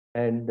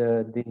And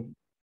the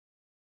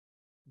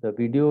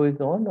video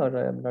is on, or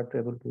I am not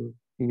able to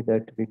see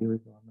that video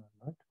is on or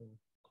not.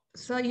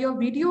 So your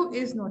video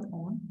is not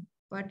on,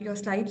 but your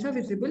slides are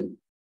visible.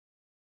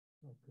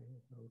 Okay,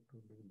 how to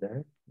do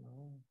that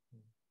now?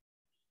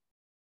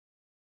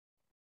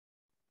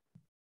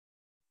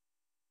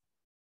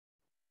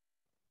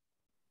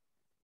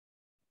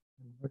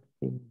 I'm not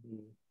seeing the.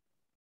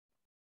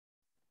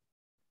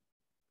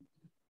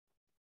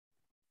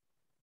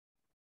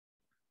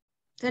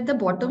 So at the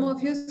bottom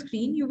of your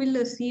screen, you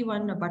will see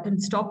one button,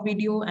 stop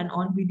video and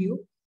on video.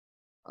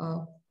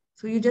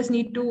 So you just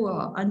need to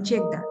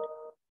uncheck that.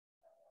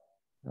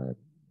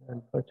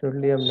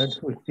 Unfortunately, I'm not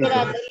able to see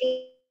that.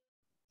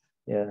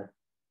 Yeah.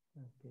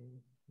 Okay.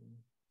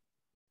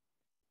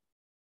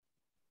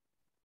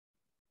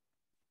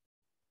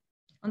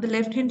 On the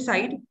left-hand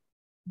side,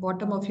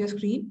 bottom of your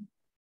screen,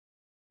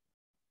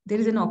 there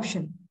is an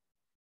option.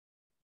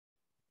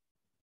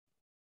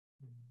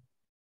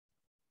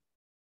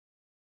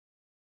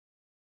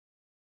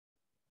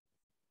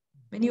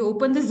 When you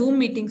open the Zoom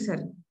meeting,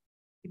 sir,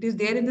 it is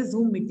there in the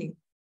Zoom meeting.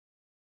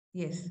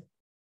 Yes.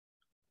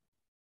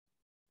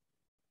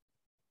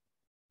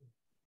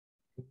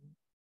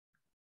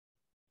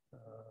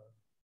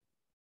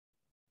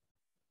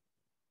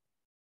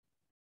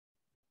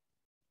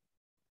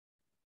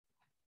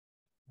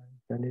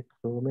 Done it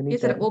so many yes,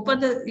 times. Sir. Open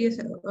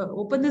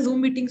the Zoom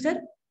meeting, sir.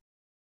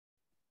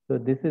 So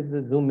this is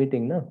the Zoom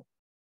meeting, no?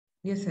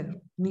 Yes, sir.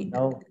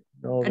 Now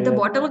at the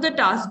bottom of the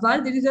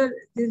taskbar, there is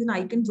an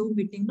icon Zoom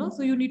meeting, no?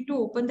 So you need to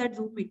open that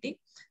Zoom meeting.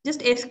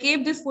 Just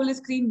escape this full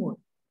screen mode.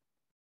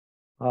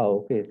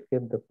 Okay.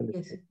 Escape the full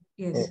screen.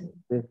 Yes. Oh,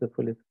 this is the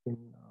full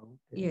screen out.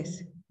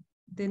 Yes.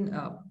 Then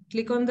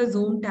click on the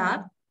Zoom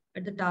tab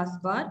at the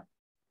taskbar,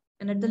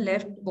 and at the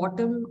left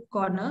bottom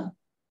corner,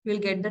 you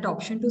will get that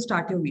option to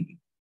start your video.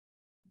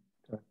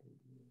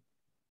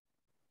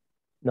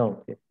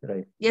 No, yes,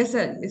 right. Yes,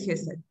 sir.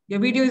 Yes, sir.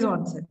 Your video is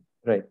on, sir.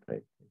 Right.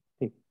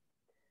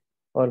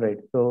 All right.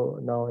 So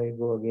now I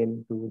go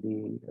again to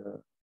the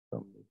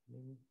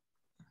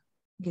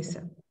yes,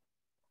 sir.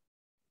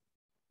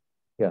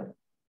 Yeah.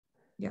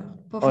 Yeah.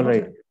 Perfect. All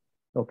right.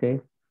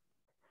 Okay.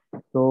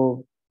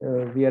 So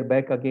we are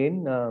back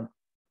again,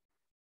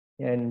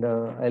 and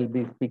I'll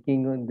be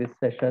speaking in this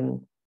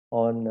session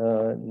on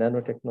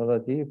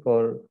nanotechnology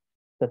for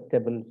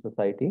sustainable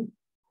society.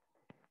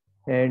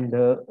 And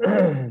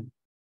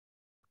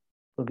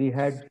so we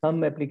had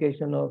some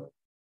application of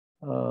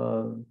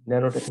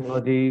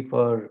nanotechnology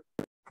for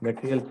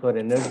materials for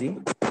energy.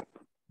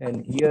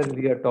 And here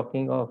we are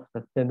talking of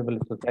sustainable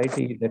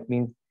society. That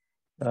means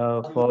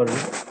for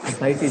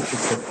society to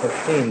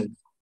sustain,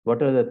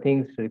 what are the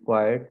things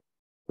required?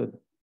 So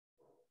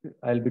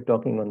I'll be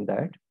talking on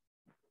that.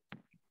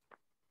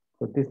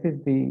 So this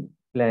is the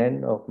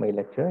plan of my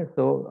lecture.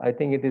 So I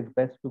think it is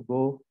best to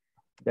go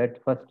that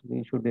first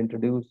we should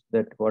introduce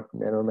that what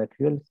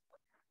nanomaterials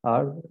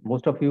are.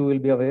 Most of you will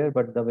be aware,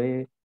 but the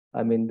way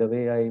I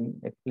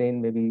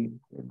explain, maybe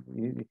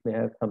it may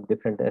have some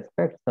different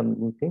aspects, some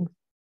new things,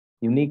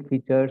 unique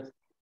features,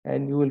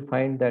 and you will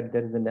find that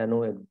there is a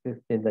nano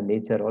exists in the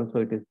nature.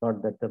 Also, it is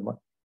not that the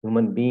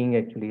human being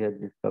actually has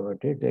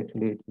discovered it.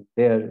 Actually, it is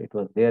there. It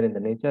was there in the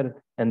nature,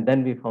 and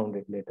then we found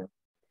it later.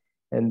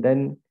 And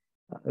then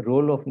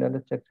role of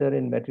nanostructure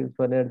in materials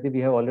for energy, we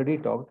have already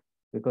talked,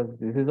 because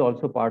this is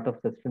also part of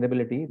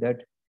sustainability,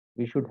 that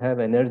we should have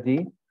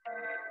energy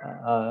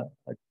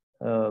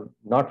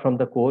not from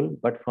the coal,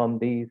 but from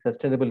the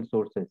sustainable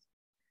sources.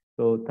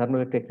 So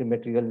thermoelectric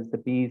materials, the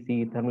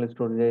PEC, thermal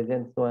storage,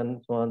 and so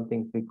on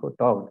things we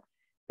talked.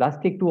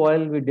 Plastic to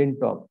oil, we didn't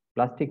talk.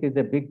 Plastic is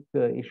a big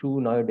issue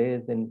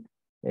nowadays, and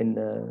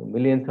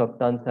millions of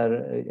tons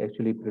are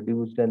actually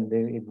produced, and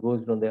it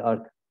goes on the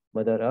earth,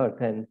 Mother Earth,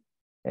 and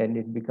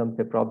it becomes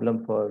a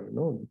problem for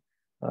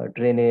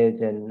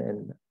drainage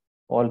and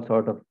all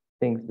sort of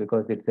things,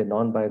 because it's a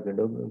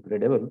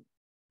non-biodegradable.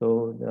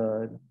 So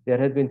there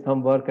has been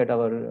some work at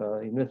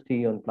our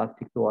university on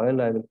plastic to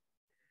oil.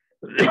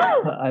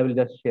 I will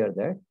just share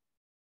that.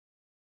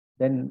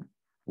 Then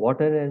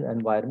water and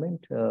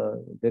environment.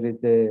 There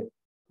is a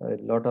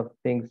lot of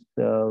things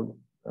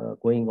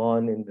going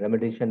on in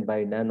remediation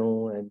by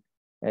nano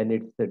and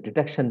its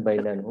detection by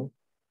nano.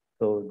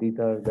 So these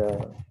are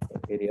the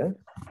areas.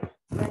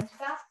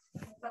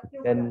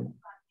 Then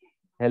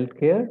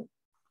healthcare.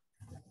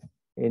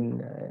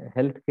 In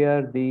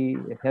healthcare, the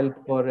health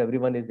for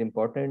everyone is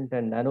important,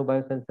 and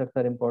nanobiosensors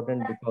are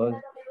important because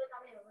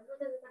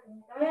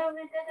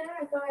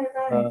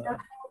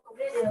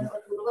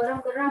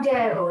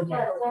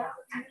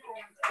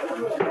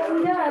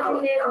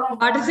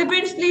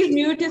participants, please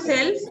mute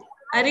yourselves.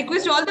 I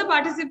request all the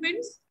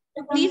participants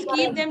to please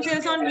keep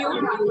themselves on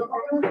mute.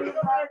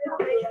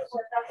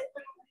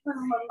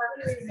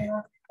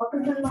 It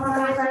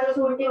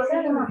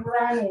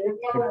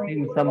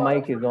seems some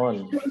mic is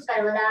on.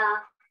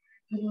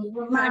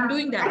 I'm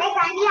doing that.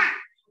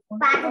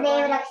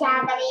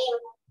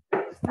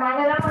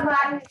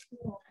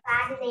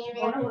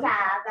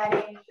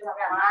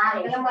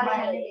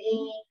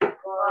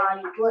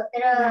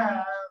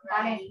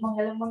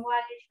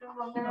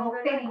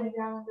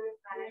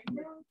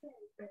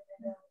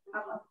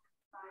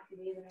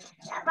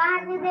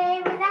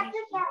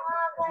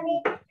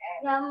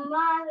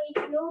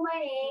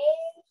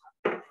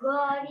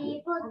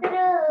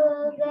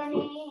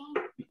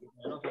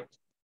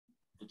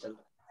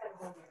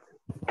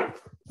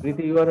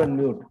 Preeti, you are on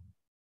mute.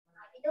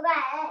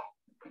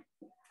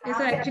 Yes,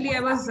 sir, actually, I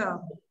was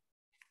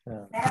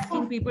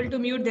asking people to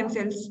mute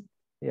themselves.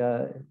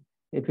 Yeah,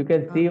 if you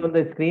can see on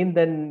the screen,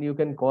 then you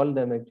can call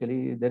them.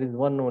 Actually, there is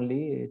one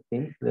only, it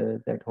seems,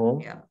 at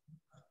home. Yeah.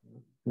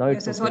 Now Yes,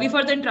 it's sir. okay. Sorry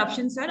for the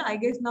interruption, sir. I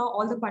guess now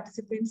all the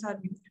participants are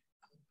mute.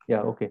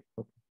 Yeah, okay.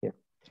 Yeah.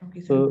 Okay,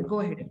 sir. So, Go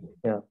ahead.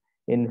 yeah,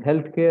 in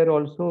healthcare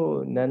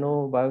also,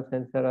 nano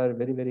biosensor are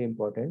very, very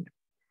important.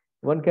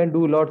 One can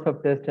do lots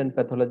of tests in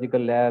pathological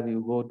lab.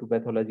 You go to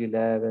pathology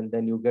lab and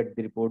then you get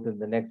the report in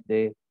the next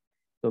day.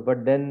 So,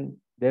 but then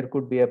there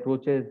could be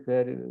approaches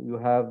where you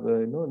have,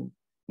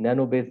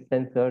 nano-based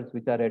sensors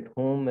which are at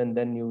home, and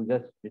then you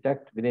just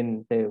detect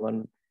within, say,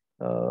 one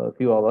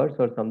few hours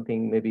or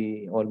something,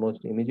 maybe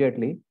almost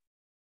immediately.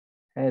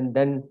 And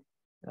then,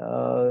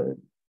 uh,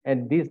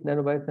 and these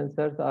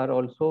nanobiosensors are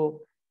also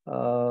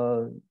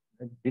uh,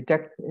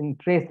 detect in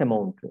trace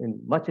amount, in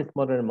much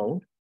smaller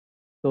amount.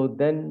 So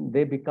then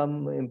they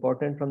become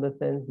important from the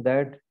sense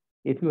that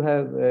if you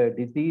have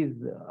disease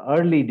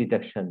early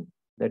detection,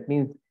 that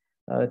means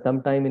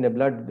sometime in a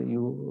blood,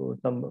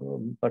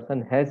 some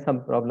person has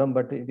some problem,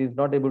 but it is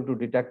not able to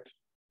detect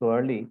so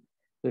early.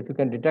 So if you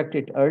can detect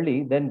it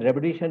early, then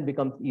remediation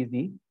becomes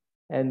easy,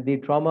 and the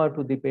trauma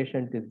to the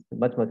patient is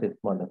much, much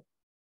smaller.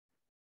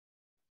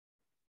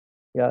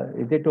 Yeah,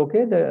 is it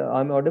okay?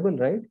 I'm audible,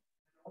 right?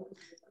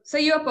 So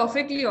you are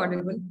perfectly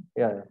audible.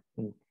 Yeah.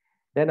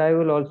 Then I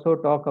will also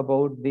talk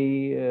about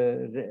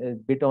the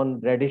bit on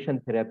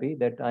radiation therapy,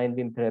 that ion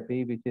beam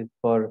therapy, which is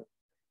for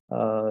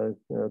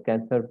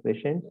cancer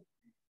patients.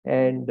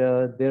 And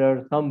there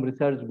are some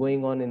research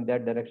going on in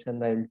that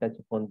direction. I will touch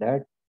upon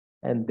that.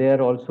 And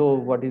there also,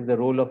 what is the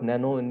role of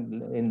nano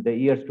in the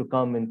years to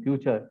come in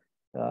future?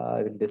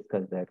 I will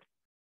discuss that.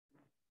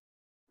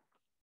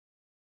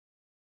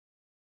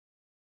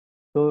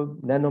 So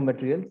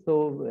nanomaterials.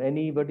 So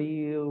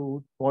anybody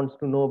who wants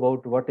to know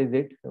about what is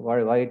it,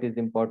 why it is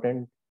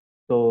important.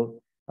 So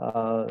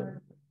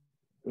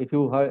if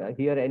you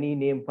hear any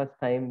name first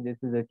time, this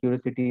is a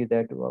curiosity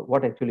that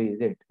what actually is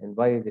it and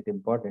why is it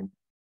important.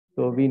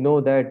 So we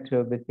know that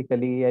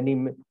basically any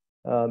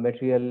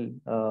material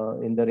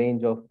in the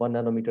range of 1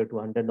 nanometer to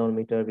 100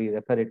 nanometer, we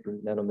refer it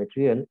to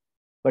nanomaterial,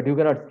 but you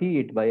cannot see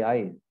it by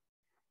eyes.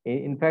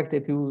 In fact,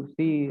 if you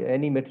see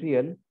any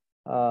material,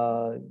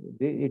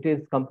 it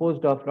is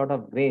composed of a lot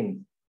of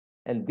grains.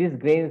 And these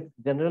grains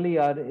generally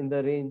are in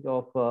the range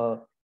of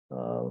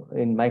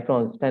in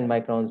microns, 10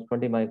 microns,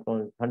 20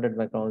 microns, 100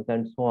 microns,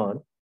 and so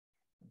on.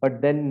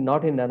 But then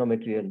not in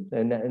nanomaterials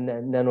and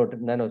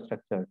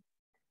nanostructure.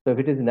 So if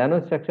it is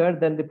nanostructure,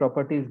 then the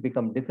properties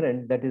become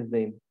different. That is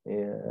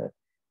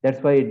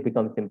that's why it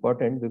becomes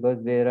important, because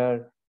there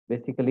are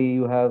basically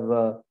you have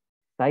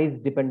size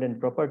dependent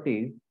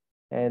properties,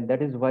 and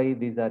that is why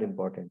these are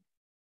important.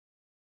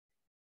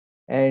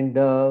 And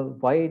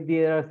why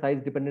there are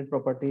size dependent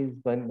properties,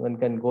 when one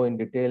can go in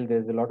detail,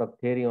 there's a lot of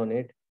theory on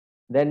it.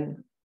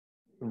 Then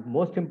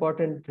most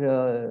important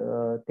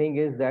thing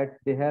is that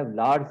they have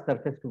large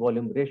surface to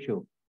volume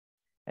ratio,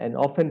 and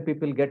often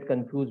people get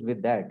confused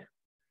with that.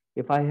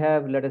 If I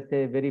have, let us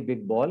say, a very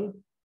big ball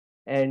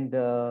and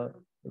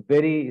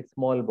very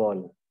small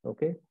ball,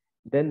 okay,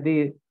 then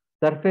the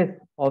surface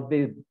of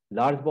the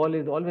large ball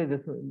is always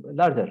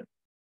larger,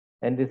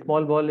 and the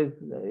small ball is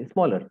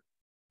smaller.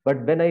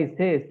 But when I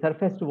say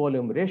surface to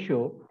volume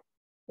ratio,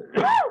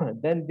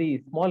 then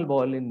the small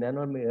ball in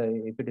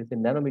if it is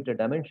in nanometer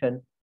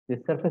dimension,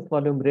 the surface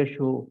volume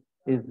ratio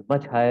is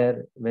much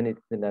higher when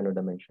it's in nano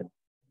dimension.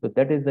 So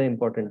that is the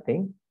important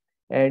thing.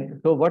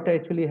 And so what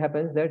actually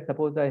happens, that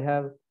suppose I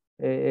have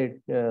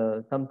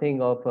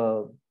something of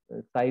a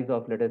size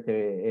of, let us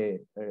say,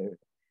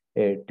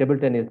 a table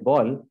tennis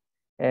ball,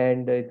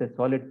 and it's a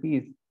solid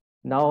piece.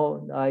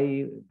 Now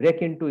I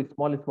break into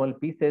small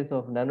pieces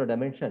of nano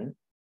dimension.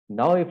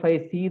 Now if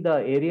I see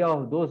the area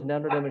of those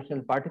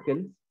nano-dimensional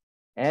particles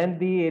and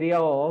the area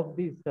of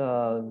this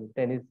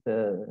tennis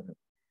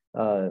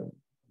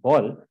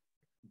ball,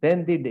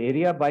 then the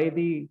area by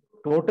the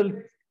total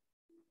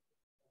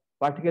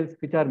particles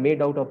which are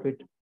made out of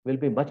it will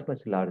be much,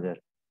 much larger.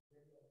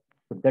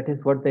 So that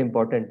is what the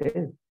importance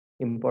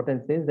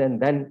is, and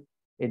then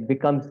it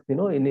becomes,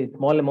 in a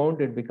small amount,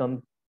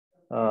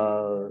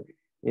 uh,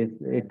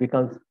 it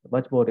becomes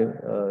much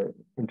more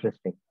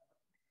interesting.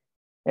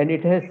 And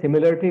it has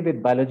similarity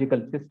with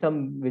biological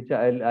system, which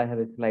I have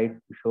a slide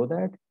to show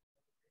that.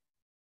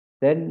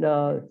 Then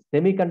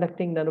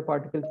semiconducting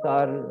nanoparticles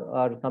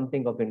are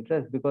something of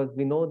interest, because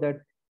we know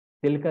that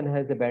silicon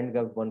has a band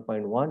gap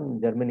 1.1,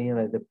 germanium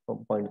has a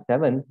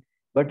 0.7,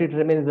 but it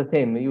remains the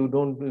same. You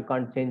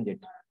can't change it.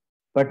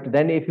 But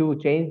then if you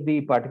change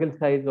the particle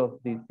size of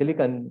the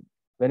silicon,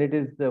 when it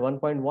is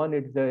 1.1,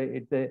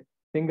 it's a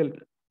single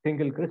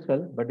single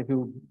crystal, but if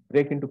you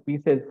break into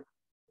pieces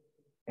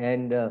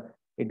and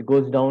it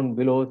goes down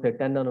below, say,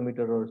 10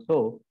 nanometer or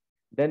so,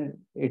 then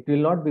it will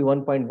not be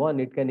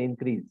 1.1, it can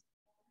increase.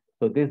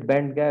 So this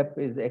band gap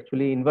is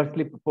actually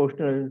inversely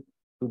proportional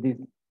to this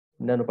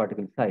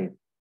nanoparticle size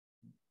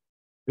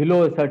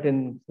below a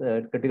certain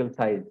critical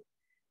size.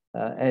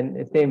 And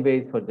the same way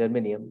is for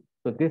germanium.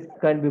 So this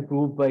can be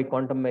proved by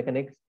quantum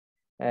mechanics,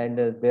 and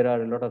there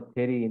are a lot of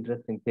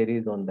interesting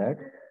theories on that.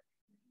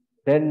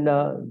 Then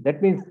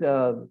that means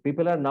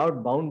people are now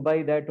bound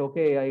by that.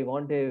 Okay, I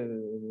want a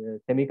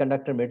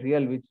semiconductor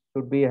material which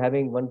should be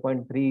having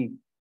 1.3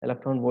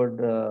 electron volt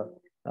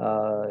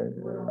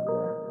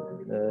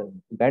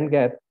band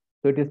gap.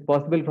 So it is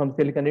possible from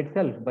silicon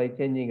itself by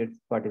changing its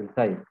particle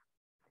size.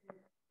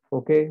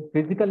 Okay,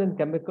 physical and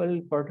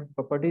chemical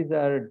properties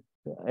are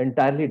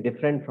entirely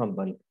different from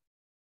bulk.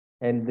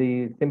 And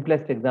the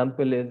simplest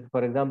example is,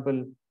 for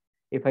example,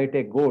 if I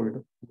take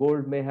gold,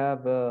 gold may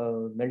have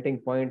a melting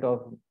point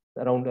of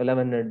around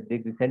 1100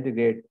 degrees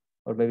centigrade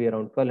or maybe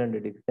around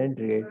 1200 degrees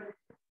centigrade.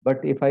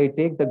 But if I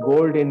take the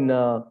gold in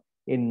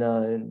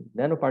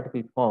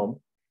nanoparticle form,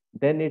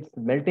 then its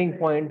melting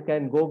point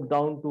can go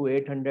down to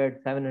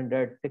 800,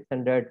 700,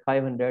 600,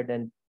 500,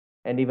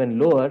 and even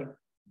lower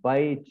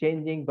by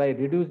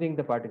reducing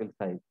the particle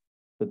size.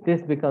 So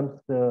this becomes,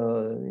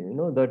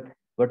 that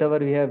whatever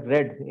we have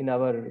read in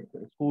our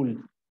schools,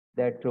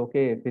 that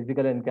okay,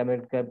 physical and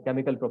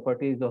chemical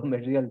properties of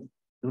materials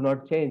do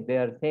not change; they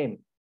are same,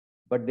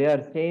 but they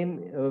are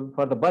same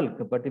for the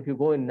bulk. But if you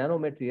go in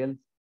nanomaterials,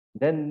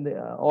 then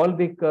all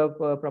the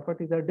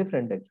properties are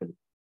different actually.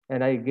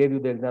 And I gave you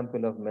the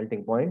example of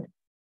melting point,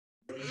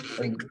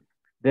 and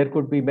there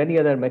could be many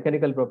other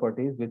mechanical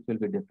properties which will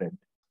be different.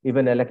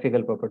 Even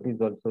electrical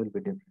properties also will be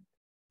different.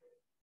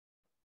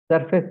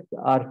 Surface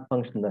are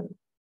functional.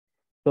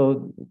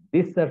 So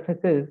these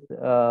surfaces,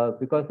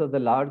 because of the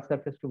large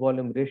surface to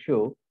volume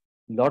ratio,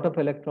 lot of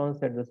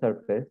electrons at the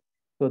surface,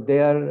 so they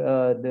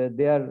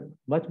are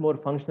much more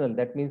functional.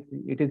 That means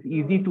it is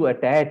easy to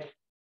attach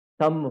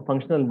some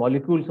functional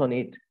molecules on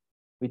it,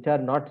 which are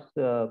not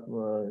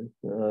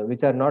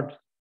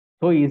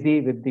so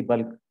easy with the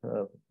bulk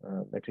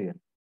material.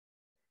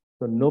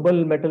 So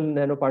noble metal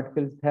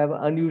nanoparticles have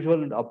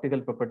unusual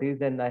optical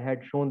properties, and I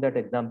had shown that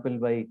example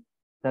by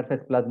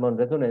surface plasmon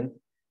resonance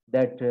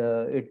that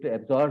it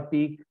absorbs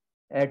peak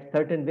at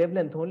certain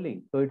wavelength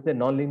only. So it's a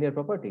nonlinear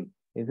property.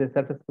 It's a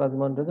surface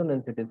plasmon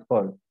resonance, it is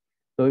called.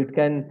 So it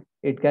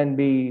can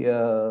be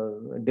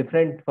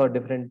different for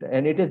different,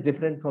 and it is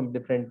different from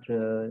different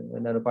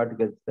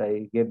nanoparticles.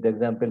 I gave the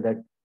example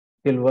that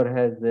silver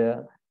has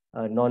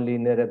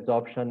nonlinear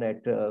absorption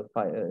at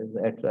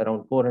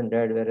around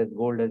 400, whereas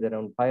gold is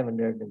around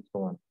 500, and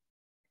so on.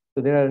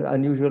 So there are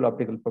unusual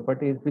optical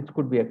properties which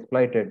could be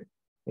exploited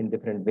in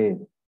different ways.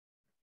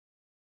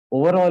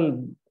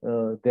 Overall,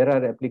 there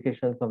are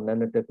applications of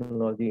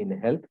nanotechnology in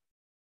health.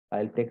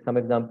 I'll take some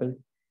examples.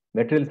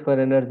 Materials for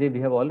energy,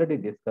 we have already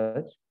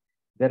discussed.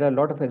 There are a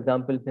lot of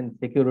examples in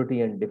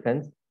security and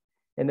defense,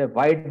 and a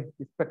wide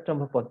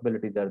spectrum of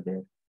possibilities are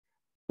there.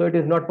 So it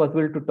is not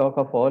possible to talk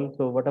of all.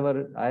 So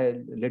whatever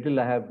little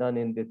I have done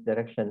in this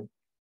direction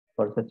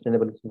for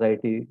sustainable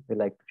society, we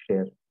like to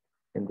share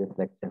in this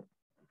lecture.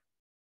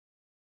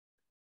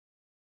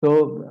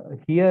 So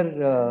here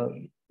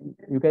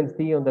you can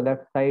see on the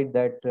left side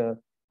that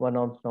 1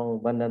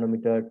 Armstrong, 1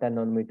 nanometer, 10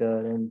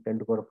 nanometer, and 10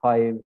 to the power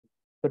 5.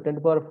 So 10 to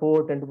the power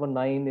 4, 10 to the power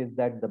 9 is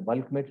that the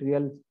bulk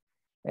materials.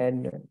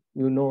 And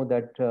you know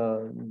that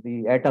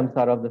the atoms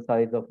are of the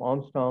size of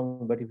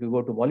Armstrong, but if you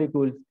go to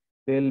molecules,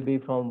 they'll be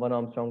from 1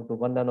 Armstrong to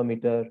 1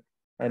 nanometer,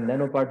 and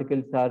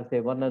nanoparticles are say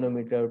 1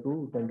 nanometer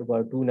to 10 to the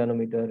power 2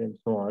 nanometer, and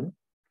so on.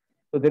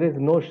 So there is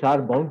no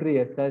sharp boundary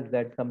as such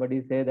that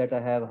somebody say that I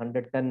have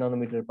 110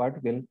 nanometer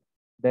particle,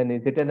 then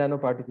is it a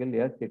nanoparticle?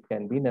 Yes, it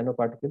can be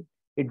nanoparticle.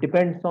 It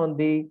depends on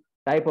the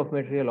type of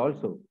material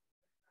also.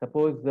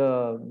 Suppose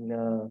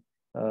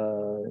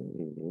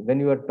when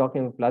you are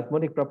talking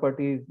plasmonic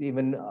properties,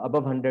 even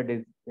above 100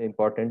 is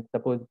important.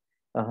 Suppose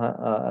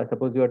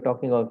you are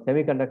talking of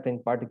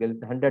semiconducting particles,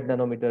 100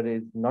 nanometer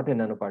is not a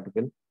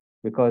nanoparticle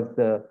because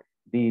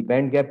the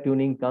band gap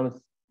tuning comes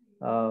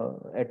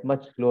at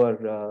much lower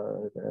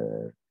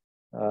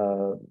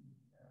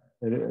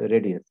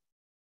radius.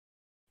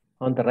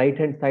 On the right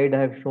hand side,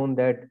 I have shown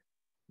that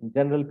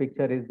general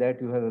picture is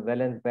that you have a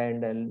valence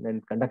band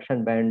and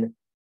conduction band,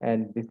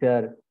 and these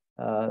are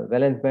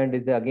valence band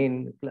is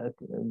again a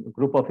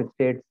group of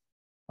states,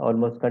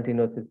 almost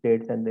continuous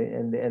states, and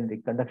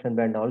the conduction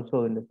band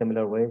also in a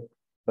similar way.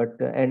 But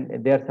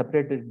and they are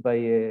separated by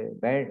a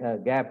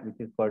band gap, which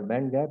is called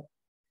band gap.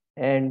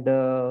 And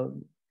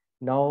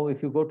now,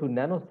 if you go to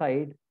nano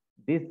side,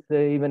 this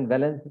even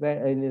valence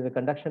band in the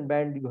conduction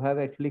band, you have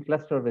actually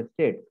cluster of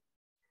states.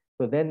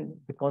 So then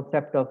the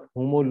concept of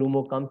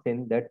homo-lumo comes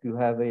in, that you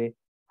have a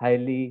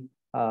highly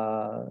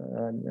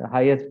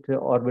highest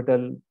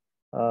orbital,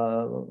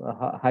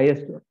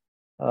 highest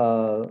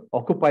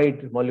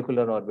occupied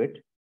molecular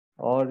orbit,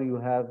 or you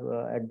have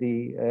at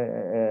the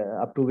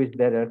up to which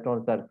the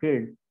electrons are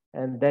filled,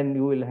 and then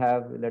you will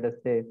have, let us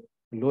say,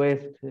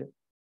 lowest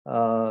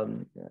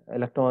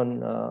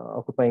electron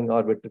occupying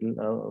orbital,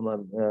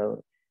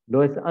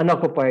 lowest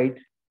unoccupied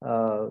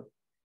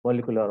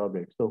molecular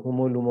orbit. So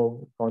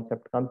HOMO-LUMO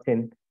concept comes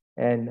in,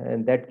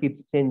 and that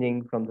keeps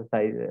changing from the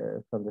size.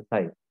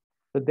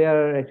 So there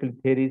are actually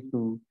theories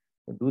to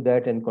do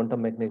that, and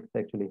quantum mechanics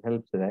actually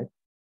helps that.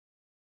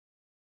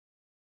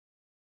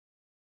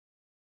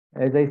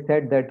 As I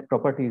said, that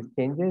properties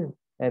changes,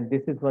 and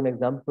this is one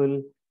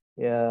example.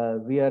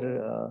 We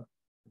are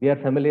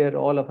familiar.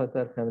 All of us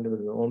are familiar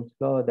with Ohm's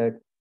law, that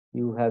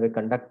you have a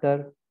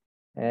conductor,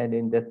 and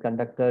in this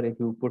conductor, if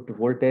you put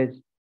voltage,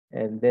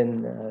 and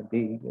then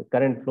the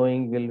current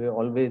flowing will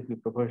always be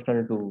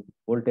proportional to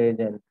voltage,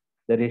 and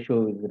the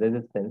ratio is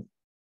resistance.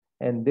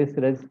 And this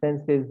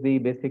resistance is the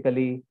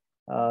basically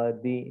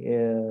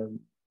the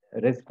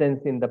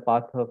resistance in the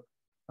path of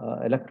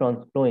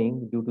electrons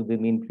flowing due to the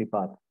mean free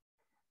path.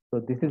 So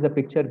this is a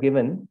picture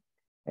given,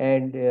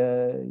 and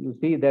you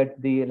see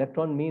that the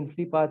electron mean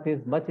free path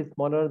is much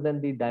smaller than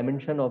the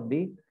dimension of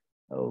the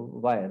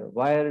wire.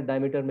 Wire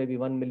diameter may be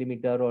 1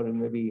 millimeter or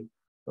maybe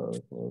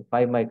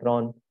 5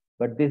 micron,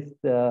 but this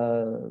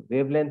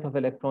wavelength of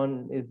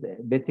electron is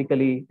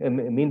basically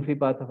mean free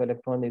path of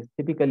electron is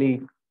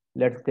typically,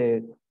 let's say,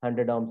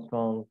 100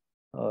 Armstrong,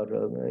 or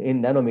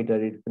in nanometer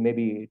it's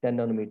maybe 10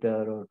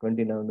 nanometer or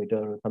 20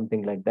 nanometer or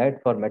something like that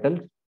for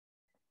metals.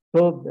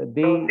 So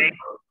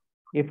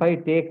if I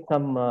take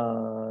some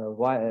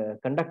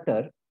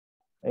conductor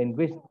in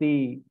which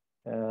the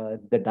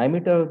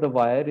diameter of the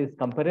wire is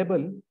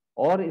comparable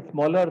or is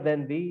smaller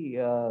than the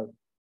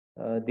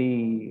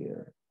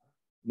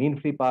mean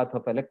free path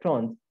of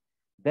electrons,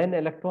 then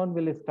electron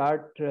will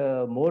start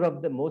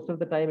most of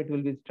the time it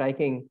will be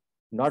striking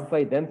not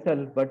by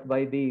themselves but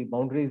by the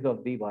boundaries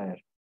of the wire,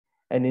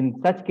 and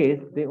in such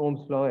case the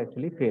Ohm's law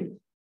actually fails.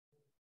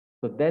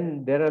 So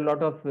then there are a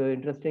lot of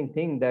interesting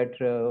things that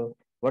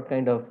what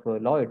kind of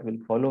law it will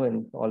follow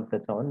and all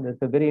such on.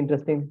 There's a very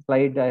interesting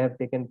slide I have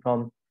taken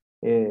from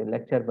a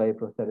lecture by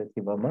Professor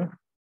S.C. Verma.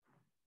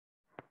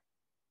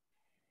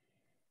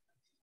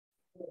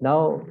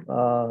 Now,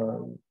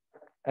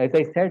 as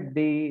I said,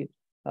 the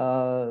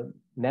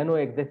nano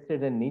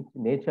existed in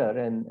nature,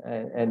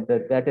 and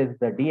that is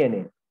the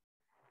DNA.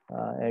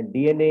 And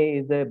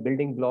DNA is a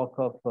building block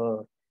of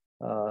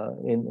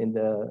in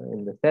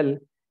the cell.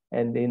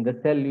 And in the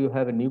cell, you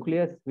have a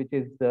nucleus, which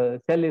is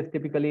cell is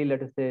typically,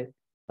 let us say,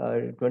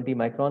 20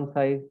 micron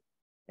size.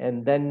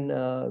 And then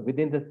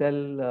within the cell,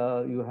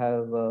 you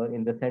have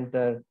in the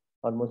center,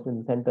 almost in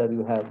the center,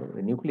 you have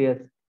the nucleus.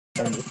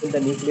 And within the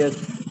nucleus,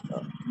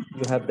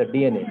 you have the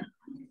DNA.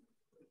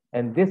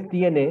 And this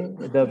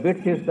DNA, the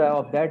width is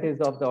of that is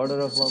of the order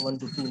of 1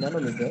 to 2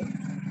 nanometer.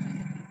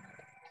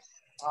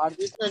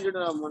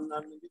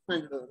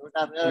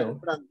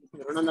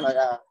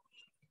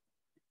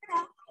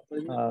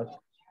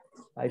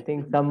 I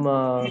think some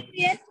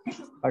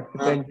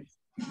participant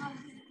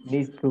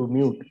needs to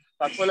mute.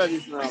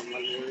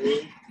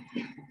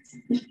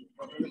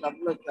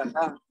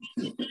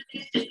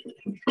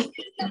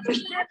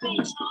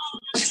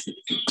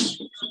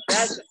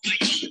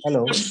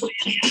 Hello.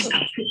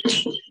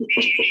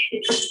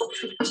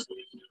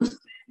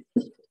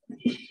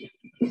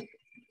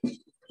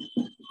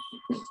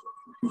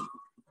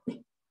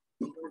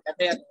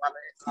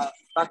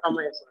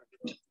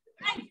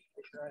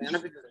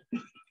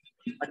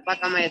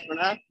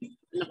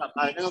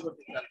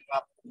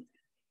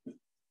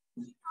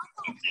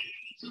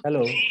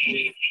 Hello.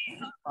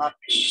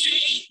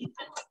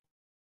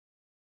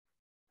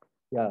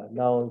 Yeah,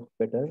 now it's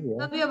better. Yeah.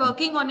 So we are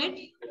working on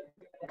it.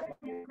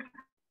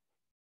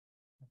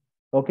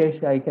 Okay,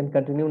 I can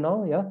continue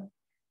now. Yeah.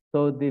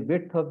 So the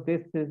width of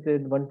this is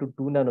in 1 to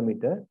 2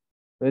 nanometer,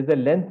 whereas the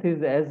length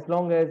is as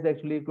long as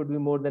actually it could be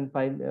more than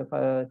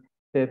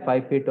say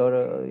 5 feet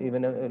or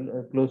even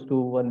close to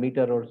 1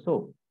 meter or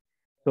so.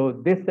 So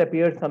this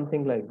appears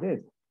something like this.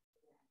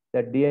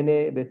 That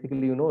DNA,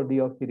 basically,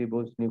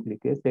 deoxyribose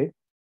nucleic acid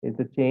is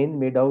a chain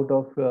made out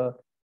of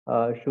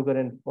sugar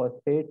and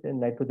phosphate and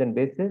nitrogen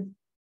bases,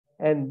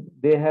 and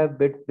they have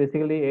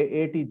basically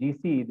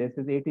ATGC. This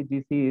is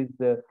ATGC is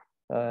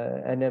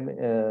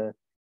adenine,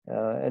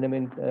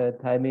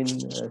 thymine,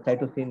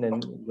 cytosine,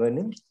 and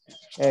guanine.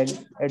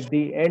 And at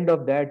the end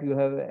of that, you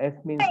have S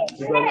means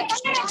sugar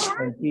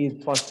and P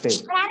is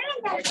phosphate.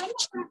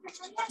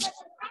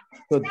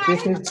 So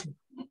this is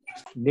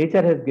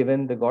nature has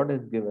given, the God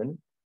has given,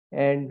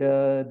 and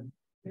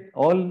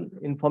all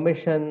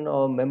information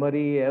or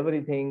memory,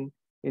 everything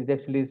is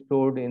actually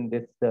stored in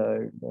this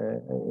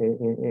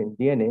in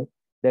DNA.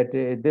 That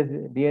this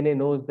DNA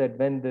knows that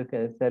when the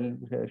cell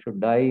should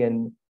die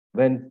and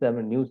when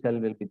some new cell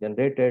will be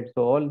generated.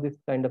 So all this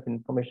kind of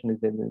information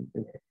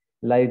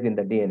lies in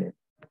the DNA.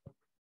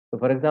 So,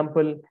 for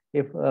example,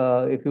 if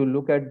you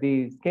look at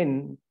the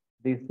skin,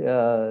 the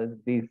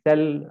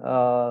cell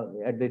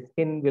at the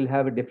skin will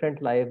have a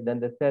different life than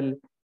the cell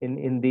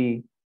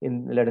in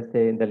let us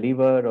say in the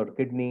liver or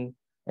kidney,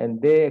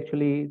 and they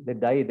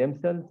die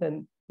themselves,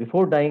 and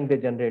before dying they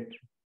generate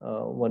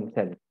one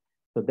cell.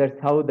 So that's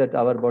how that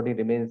our body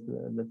remains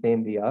the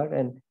same we are,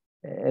 and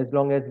as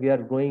long as we are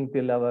going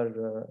till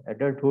our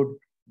adulthood,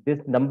 this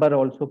number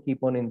also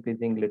keep on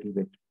increasing a little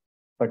bit.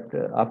 But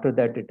after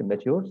that, it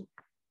matures.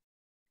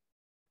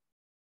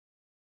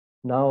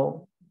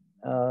 Now,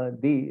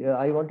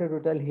 I wanted to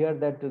tell here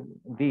that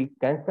the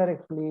cancer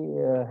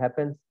actually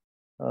happens.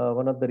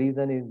 One of the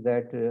reason is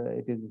that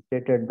it is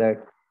stated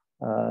that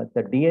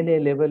the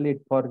DNA level,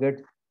 it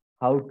forgets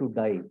how to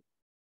die,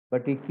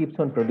 but it keeps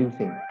on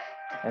producing.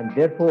 And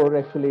therefore,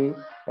 actually,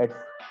 at,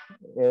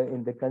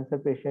 in the cancer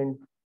patient,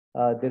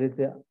 there is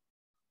a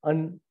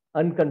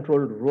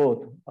uncontrolled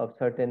growth of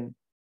certain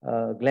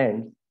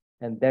glands,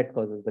 and that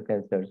causes the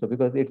cancer. So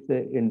because it's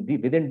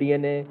within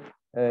DNA,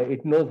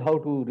 it knows how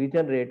to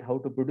regenerate, how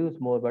to produce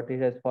more, but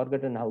it has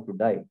forgotten how to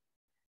die.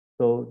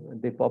 So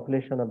the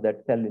population of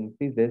that cell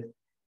increases,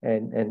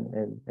 and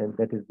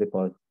that is the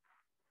cause.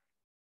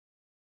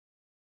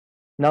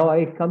 Now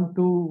I come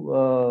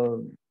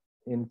to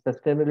in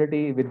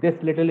sustainability with this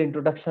little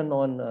introduction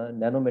on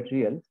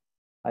nanomaterials.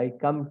 I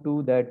come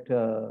to that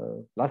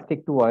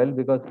plastic to oil,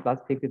 because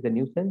plastic is a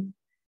nuisance,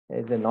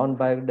 is a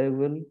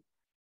non-biodegradable,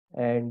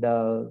 and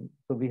so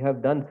we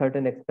have done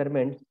certain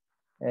experiments,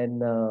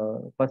 and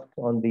first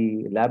on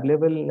the lab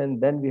level, and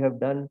then we have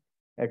done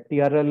at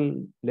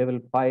TRL level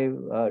 5,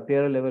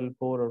 TRL level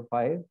 4 or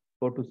 5,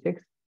 4 to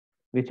 6,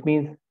 which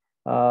means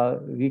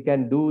we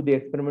can do the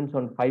experiments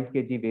on 5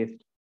 kg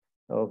waste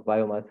of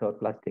biomass or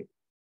plastic.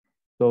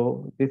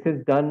 So this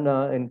is done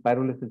in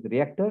pyrolysis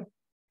reactor,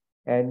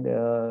 and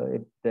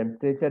its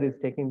temperature is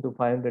taken to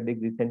 500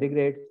 degrees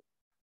centigrade,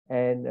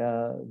 and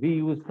we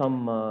use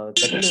some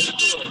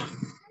catalyst,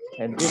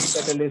 and this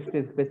catalyst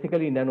is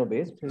basically nano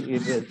based.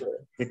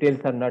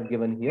 Details are not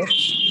given here,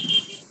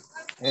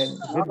 and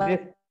with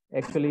this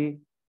actually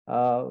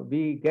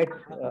we get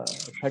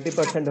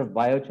 30% of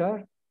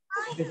biochar.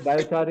 This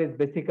biochar is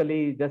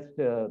basically just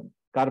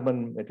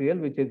carbon material,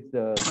 which is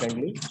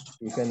friendly.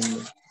 You can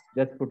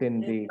just put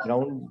in the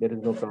ground, there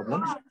is no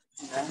problem.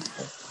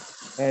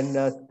 And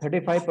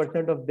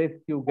 35% of this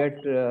you get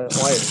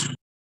oil.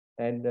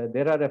 And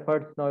there are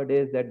efforts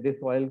nowadays that this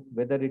oil,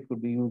 whether it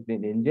could be used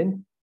in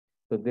engines,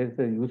 so there's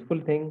a useful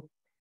thing.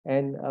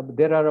 And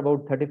there are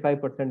about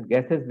 35%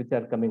 gases which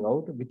are coming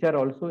out, which are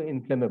also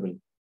inflammable.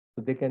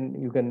 So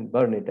you can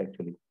burn it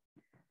actually.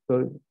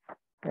 So,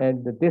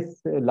 and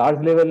this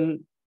large level,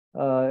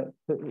 so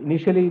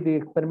initially the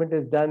experiment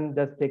is done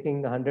just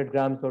taking 100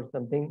 grams or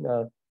something,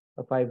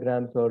 5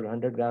 grams or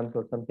 100 grams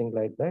or something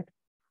like that.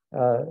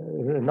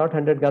 Not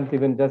 100 grams,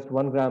 even just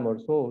 1 gram or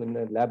so in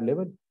the lab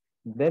level.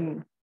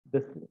 Then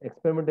this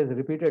experiment is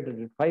repeated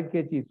at 5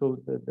 kg, so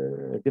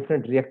the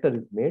different reactor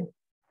is made,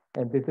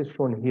 and this is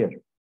shown here.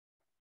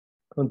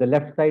 On the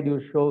left side,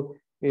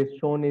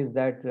 shown is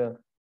that,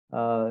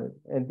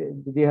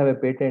 and we have a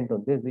patent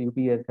on this. The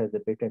UPES has a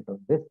patent on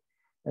this,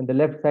 and the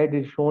left side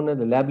is shown as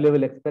a lab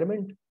level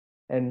experiment.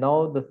 And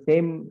now the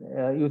same,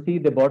 you see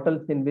the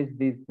bottles in which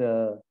this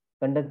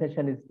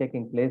condensation is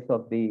taking place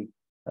of the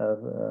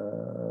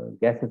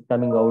gases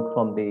coming out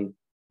from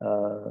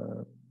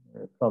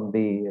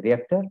the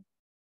reactor,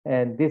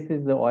 and this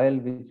is the oil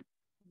which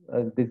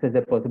this is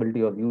a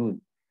possibility of use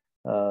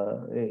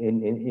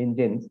in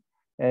engines.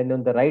 And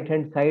on the right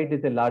hand side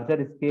is a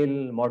larger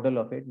scale model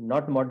of it,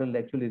 not model,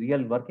 actually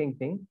real working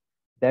thing,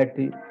 that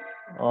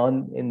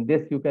in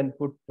this you can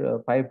put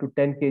 5 to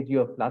 10 kg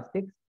of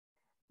plastics.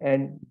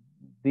 And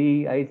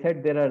I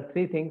said there are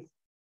three things,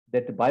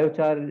 that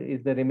biochar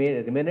is the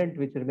remnant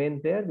which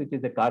remains there, which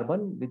is a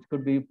carbon, which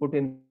could be put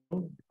in,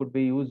 could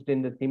be used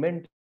in the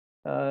cement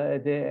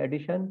as a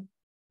addition.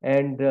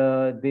 And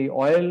the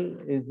oil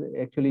is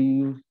actually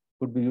used,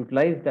 could be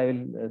utilized. I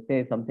will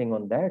say something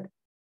on that.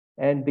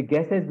 And the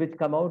gases which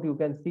come out, you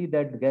can see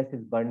that the gas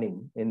is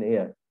burning in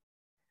air.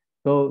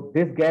 So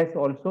this gas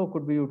also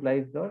could be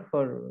utilized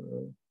for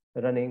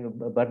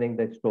burning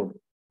the stove.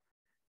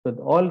 So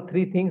all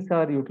three things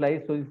are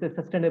utilized. So it's a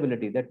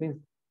sustainability. That means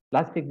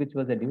plastic, which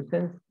was a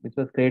nuisance, which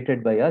was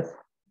created by us,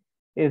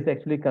 is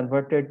actually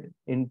converted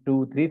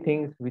into three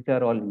things which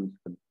are all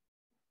useful.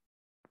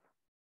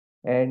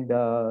 And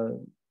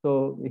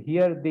so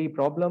here the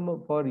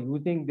problem for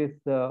using this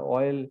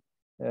oil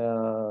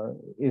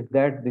is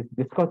that this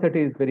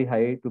viscosity is very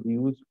high to be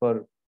used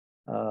for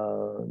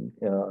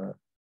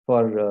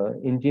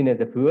engine as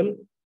a fuel.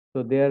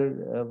 So there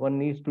one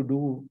needs to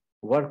do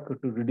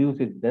work to reduce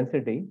its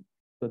density.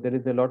 So there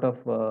is a lot of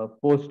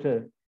post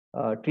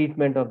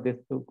treatment of this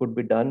could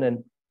be done,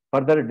 and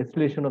further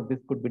distillation of this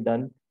could be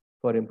done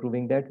for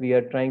improving that. We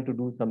are trying to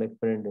do some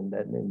experiment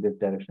in this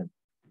direction.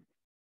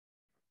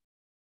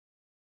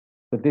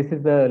 So this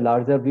is the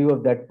larger view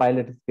of that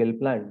pilot scale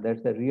plant.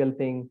 That's a real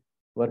thing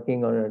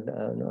working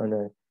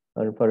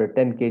for a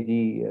 10 kg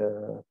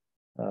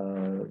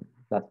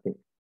plastic.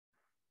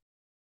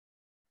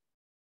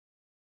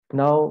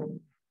 Now,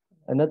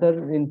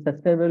 another in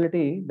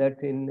sustainability, that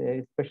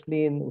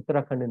especially in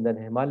Uttarakhand in the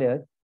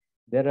Himalayas,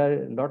 there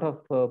are a lot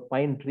of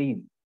pine trees,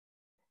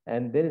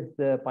 and there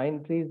is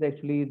pine trees.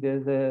 Actually,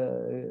 there's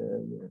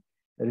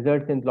a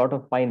results in a lot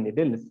of pine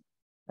needles,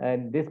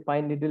 and these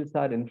pine needles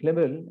are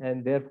inflammable,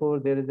 and therefore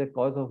there is a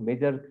cause of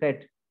major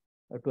threat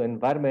to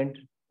environment,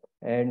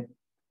 and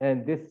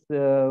this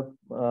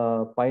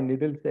pine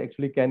needles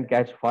actually can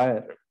catch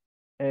fire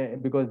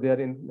because they are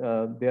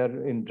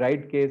in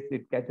dried case,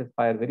 it catches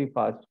fire very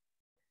fast,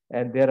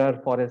 and there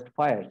are forest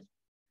fires.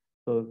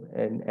 So,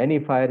 and any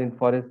fire in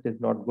forest is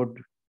not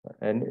good,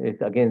 and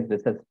it's against the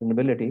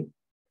sustainability,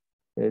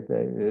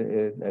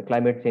 it's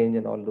climate change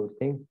and all those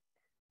things.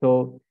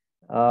 So,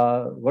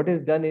 what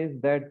is done is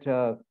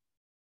that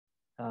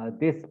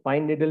these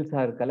pine needles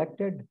are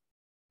collected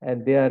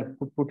and they are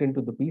put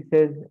into the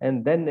pieces,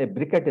 and then a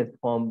briquette is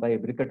formed by a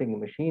briquetting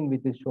machine,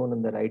 which is shown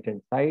on the right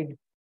hand side.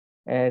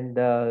 And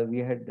we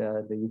had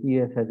the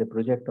UPES has a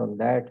project on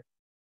that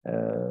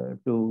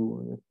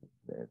to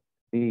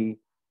the,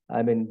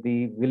 I mean,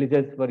 the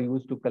villagers were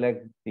used to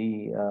collect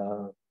the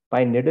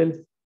pine needles,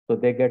 so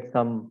they get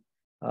some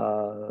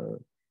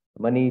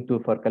money to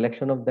for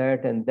collection of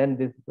that, and then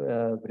this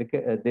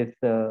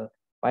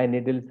pine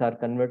needles are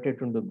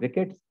converted into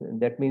briquettes.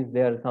 That means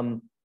there are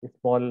some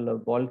small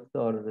balls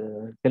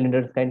or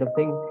cylinders kind of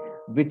thing,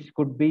 which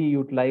could be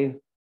utilized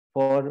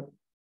for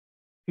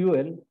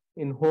fuel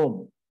in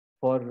home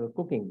for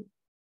cooking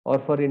or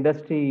for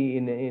industry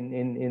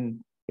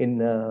in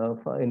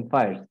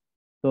fires.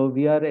 So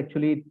we are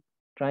actually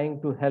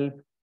trying to help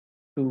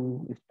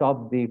to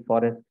stop the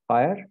forest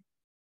fire,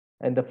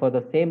 and for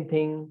the same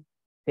thing,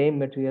 same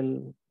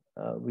material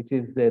which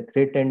is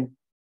threatened,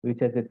 which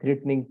has a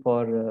threatening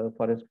for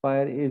forest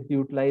fire, is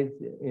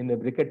utilized in a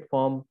briquette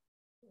form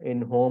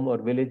in home or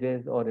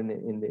villages or in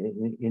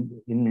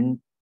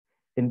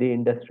the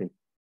industry.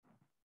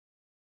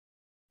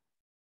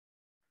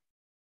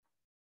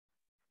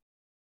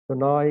 So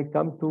now I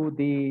come to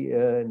the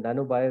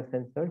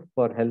nanobiosensors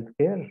for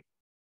healthcare.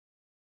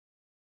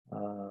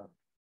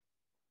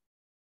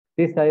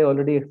 This I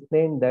already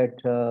explained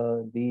that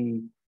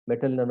the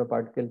metal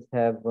nanoparticles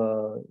have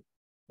a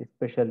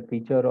special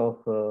feature of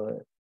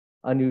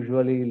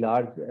unusually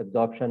large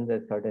absorption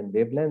at certain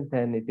wavelengths,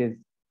 and it is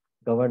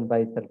governed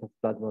by surface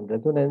plasmon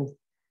resonance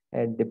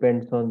and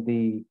depends on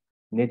the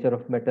nature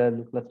of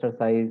metal, cluster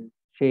size,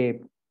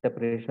 shape,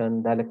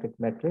 separation, dielectric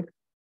matrix.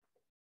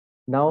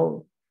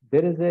 Now,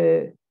 there is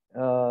a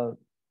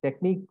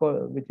technique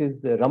which is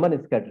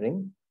Raman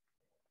scattering.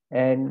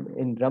 And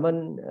in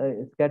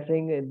Raman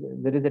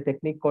scattering, there is a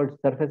technique called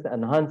surface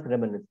enhanced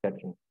Raman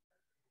scattering,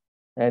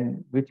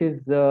 and which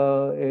is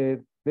a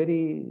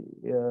very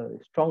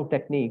strong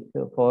technique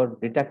for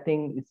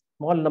detecting a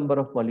small number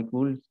of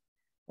molecules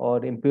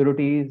or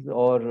impurities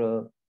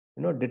or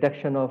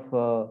detection of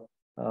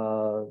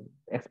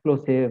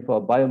explosive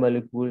or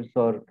biomolecules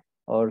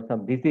or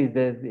some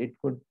diseases. It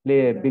could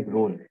play a big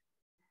role.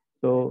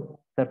 So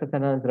surface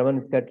enhanced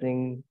Raman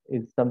scattering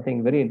is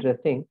something very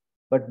interesting.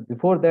 But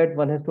before that,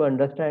 one has to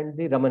understand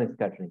the Raman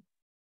scattering.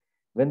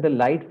 When the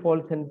light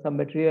falls in some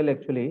material,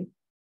 actually,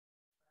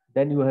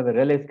 then you have a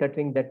relay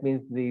scattering. That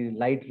means the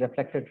light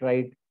reflected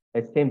light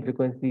has same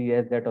frequency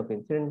as that of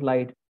incident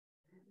light.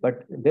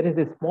 But there is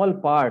a small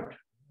part,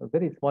 a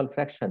very small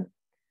fraction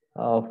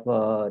of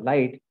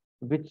light,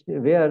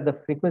 where the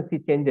frequency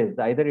changes.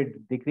 Either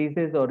it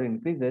decreases or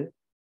increases,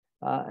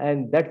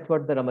 and that's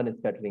what the Raman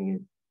scattering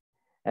is.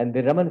 And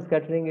the Raman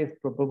scattering is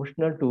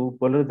proportional to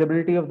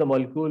polarizability of the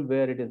molecule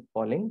where it is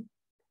falling,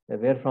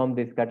 where from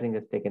the scattering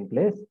has taken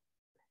place,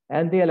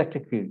 and the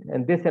electric field.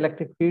 And this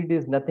electric field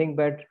is nothing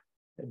but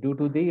due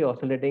to the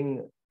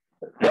oscillating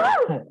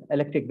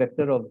electric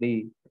vector of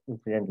the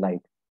incident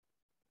light.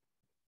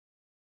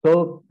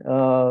 So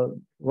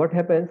what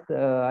happens,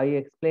 I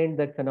explained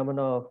that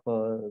phenomena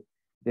of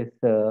this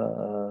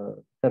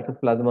surface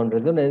plasmon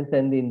resonance,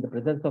 and in the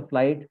presence of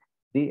light,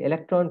 the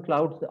electron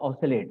clouds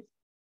oscillates.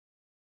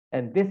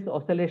 And this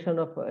oscillation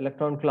of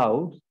electron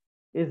clouds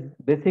is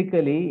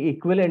basically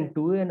equivalent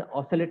to an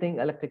oscillating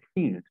electric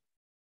field.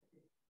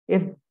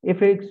 If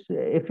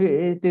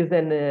it is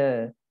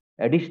an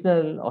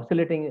additional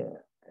oscillating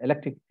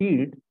electric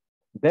field,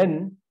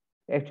 then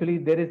actually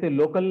there is a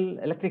local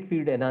electric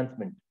field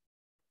enhancement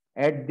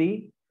at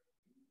the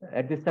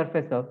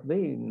surface of the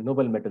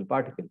noble metal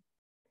particle.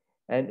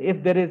 And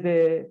if there is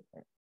a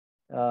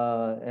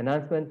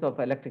enhancement of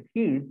electric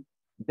field,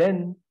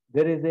 then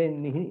there is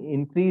an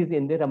increase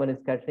in the Raman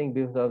scattering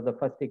because of the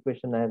first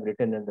equation I have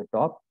written at the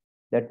top,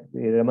 that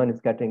the Raman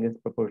scattering is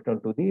proportional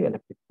to the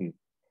electric field.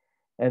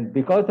 And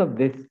because of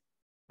this,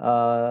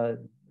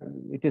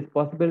 it is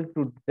possible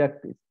to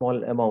detect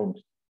small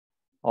amounts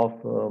of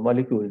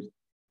molecules.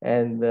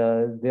 And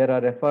there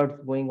are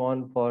efforts going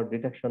on for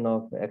detection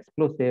of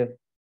explosive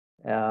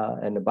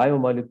and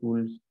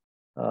biomolecules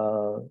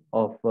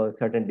of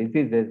certain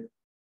diseases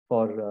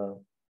for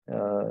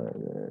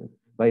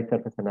by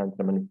surface enhanced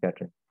Raman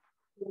scattering.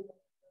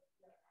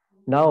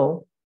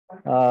 Now,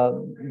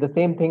 the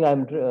same thing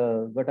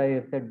what I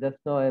have said just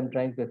now, I am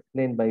trying to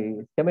explain by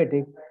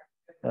schematic.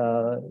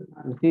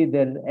 You see,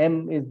 then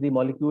M is the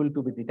molecule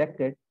to be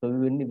detected. So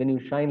when you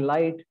shine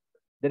light,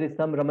 there is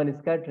some Raman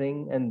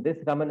scattering, and this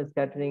Raman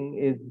scattering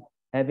is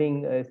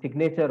having a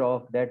signature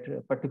of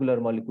that particular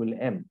molecule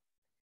M.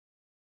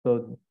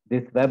 So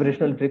this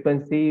vibrational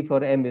frequency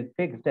for M is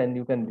fixed, and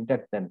you can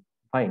detect them.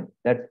 Fine,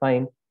 that's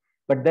fine.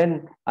 But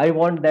then I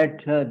want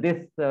that this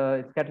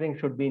scattering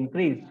should be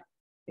increased.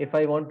 If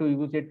I want to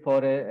use it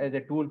for as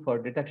a tool for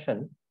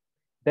detection,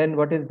 then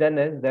what is done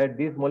is that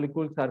these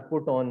molecules are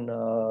put on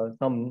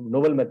some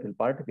noble metal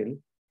particle,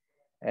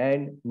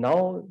 and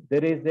now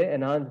there is a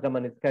enhanced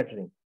Raman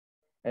scattering.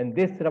 And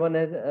this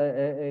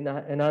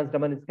enhanced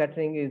Raman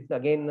scattering is,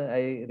 again,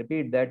 I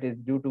repeat, that is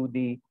due to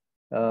the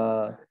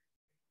uh,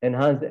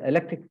 enhanced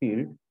electric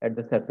field at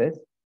the surface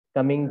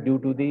coming due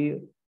to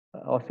the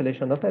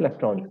oscillation of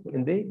electrons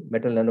in the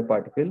metal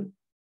nanoparticle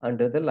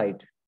under the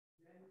light.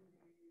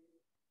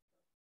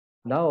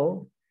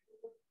 Now,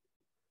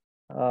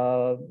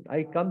 I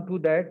come to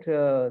that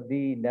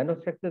the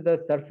nanostructure, the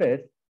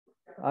surface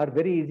are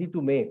very easy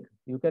to make.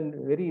 You can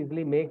very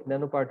easily make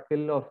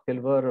nanoparticle of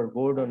silver or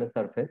gold on a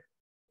surface,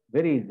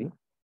 very easy.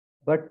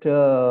 But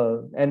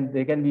and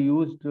they can be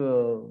used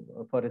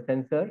for a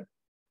sensor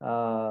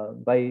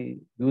by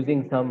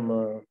using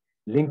some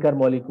linker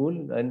molecule.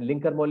 And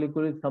linker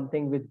molecule is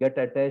something which get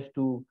attached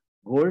to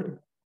gold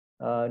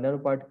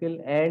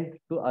nanoparticle, and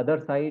to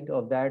other side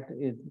of that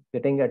is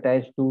getting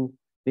attached to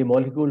the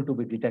molecule to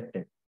be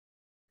detected.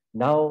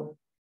 Now,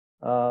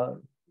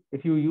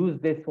 if you use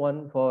this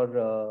one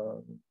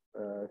for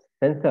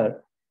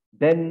sensor,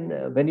 then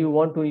when you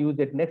want to use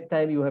it next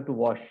time, you have to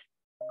wash.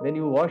 When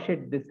you wash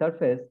it, the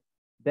surface,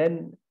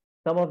 then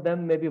some of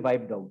them may be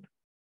wiped out.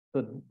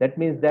 So that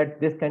means that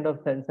this kind of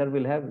sensor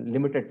will have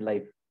limited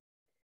life.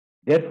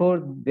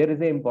 Therefore, there is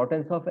the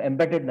importance of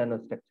embedded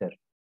nanostructure.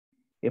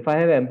 If I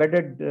have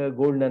embedded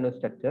gold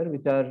nanostructure,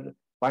 which are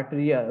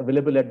partly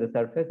available at the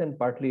surface and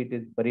partly it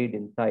is buried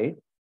inside,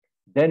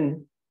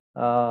 then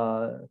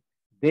uh,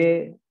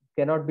 they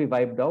cannot be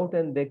wiped out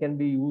and they can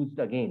be used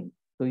again.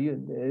 So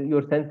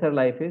your sensor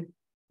life is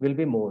will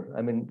be more.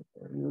 I mean,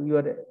 you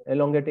are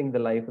elongating the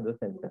life of the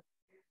sensor.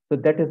 So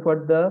that is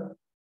what the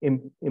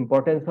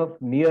importance of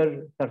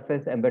near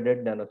surface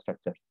embedded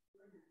nanostructures.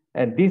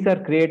 And these are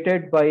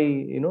created by,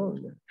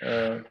 and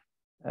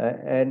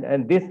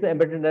this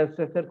embedded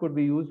nanostructure could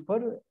be used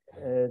for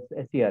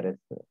SERS.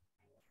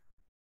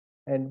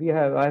 And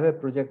I have a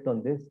project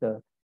on this,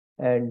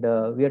 and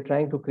we are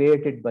trying to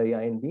create it by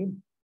ion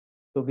beam.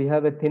 So we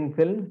have a thin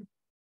film,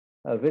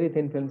 a very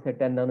thin film, say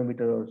 10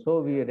 nanometer or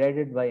so. We read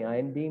it by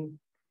ion beam.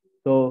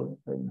 So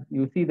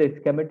you see the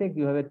schematic,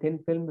 you have a thin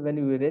film. When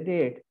you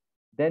irradiate,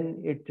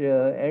 then it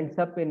ends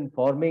up in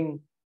forming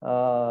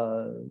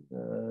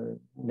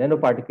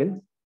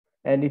nanoparticles.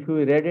 And if you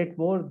irradiate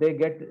more, they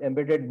get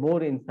embedded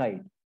more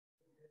inside.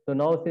 So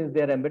now since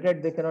they are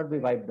embedded, they cannot be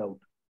wiped out.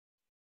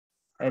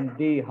 And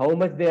the how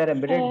much they are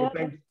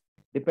embedded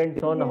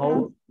depends on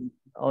how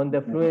on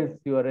the fluence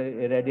you are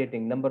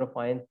irradiating, number of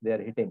ions they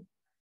are hitting.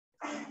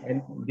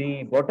 And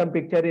the bottom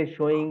picture is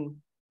showing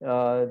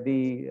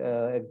the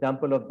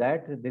example of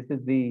that. This is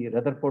the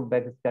Rutherford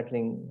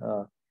backscattering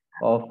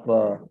of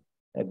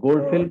a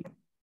gold film.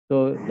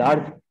 So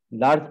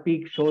large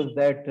peak shows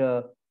that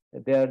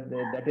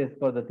that is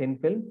for the thin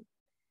film,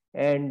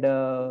 and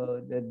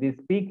this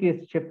peak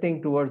is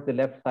shifting towards the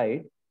left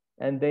side,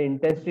 and the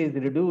intensity is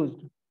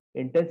reduced.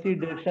 Intensity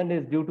reduction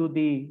is due to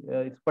the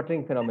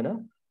sputtering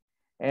phenomena,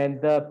 and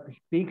the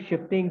peak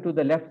shifting to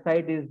the left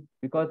side is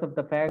because of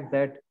the fact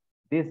that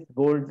these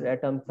gold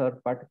atoms are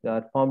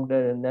formed,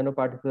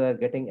 nanoparticles are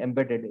getting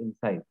embedded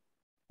inside.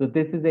 So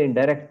this is the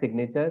indirect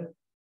signature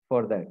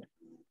for that.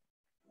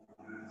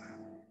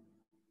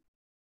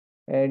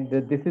 And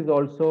this is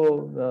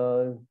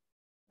also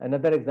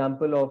another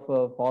example of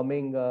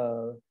forming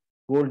gold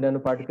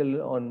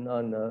nanoparticle on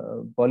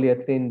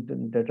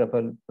polyethylene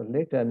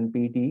tetrafluoride, and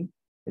PET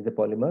is a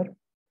polymer,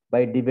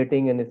 by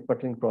debatting and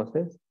sputtering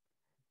process.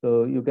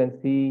 So you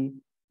can see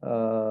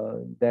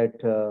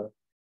that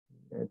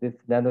this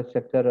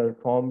nanostructure are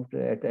formed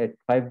at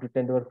 5 to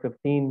 10 to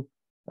 15,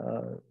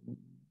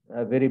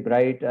 very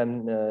bright,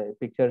 and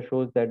picture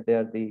shows that they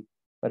are the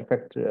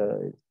perfect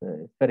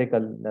spherical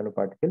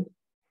nanoparticles.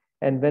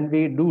 And when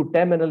we do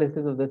TEM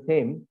analysis of the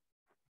same,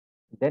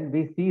 then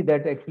we see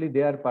that actually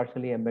they are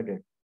partially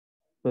embedded.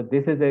 So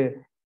this is a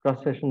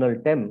cross-sectional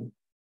TEM,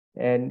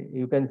 and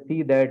you can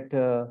see that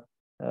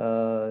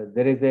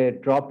there is a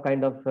drop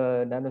kind of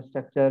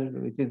nanostructure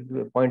which is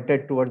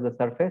pointed towards the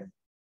surface,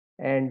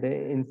 and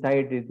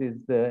inside it is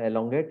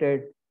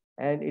elongated,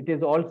 and it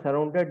is all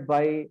surrounded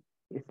by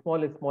small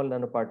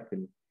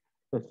nanoparticles.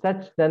 So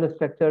such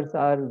nanostructures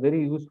are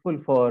very useful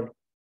for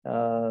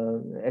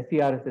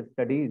SERS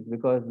studies,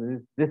 because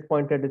this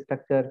pointed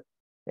structure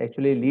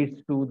actually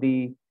leads to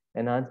the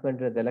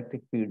enhancement of the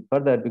electric field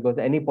further, because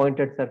any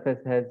pointed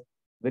surface has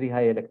very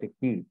high electric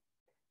field,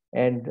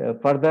 and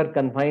further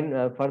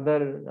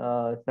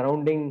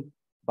surrounding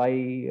by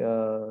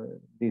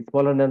the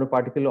smaller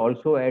nanoparticle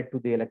also add to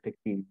the electric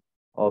field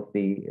of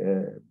the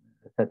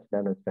such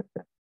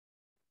nanostructure.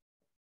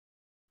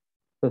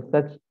 So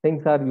such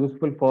things are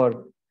useful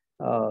for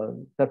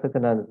surface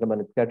enhanced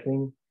Raman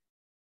scattering.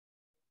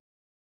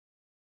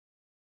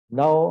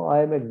 Now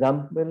I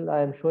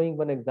am showing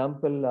one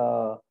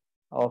example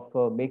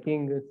of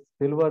making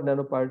silver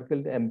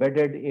nanoparticle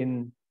embedded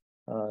in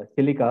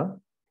silica.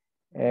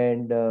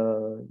 And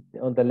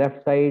on the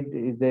left side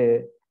is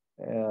a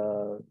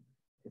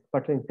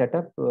sputtering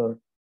setup.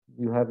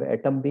 You have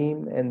atom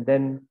beam, and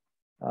then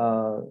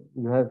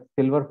you have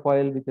silver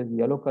foil, which is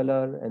yellow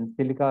color, and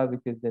silica,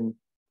 which is in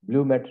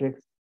blue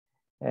matrix.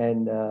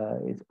 And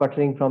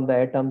sputtering from the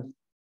atoms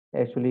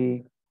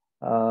actually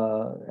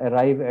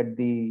arrive at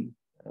the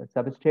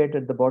substrate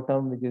at the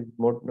bottom, which is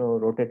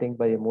rotating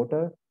by a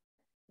motor.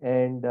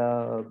 And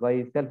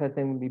by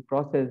self-assembly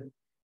process,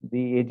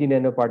 the AG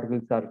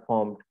nanoparticles are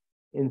formed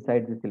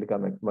inside the silica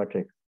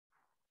matrix.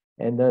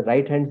 And the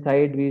right-hand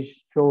side, we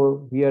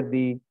show here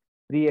the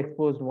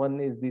pre-exposed one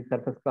is the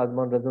surface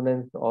plasmon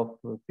resonance of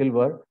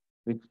silver,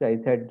 which I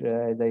said,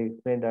 as I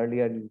explained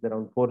earlier, is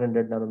around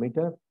 400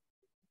 nanometer.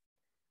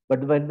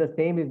 But when the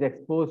same is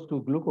exposed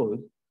to glucose,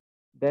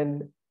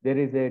 then there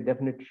is a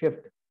definite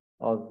shift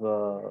of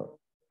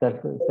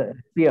surface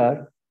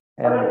CR,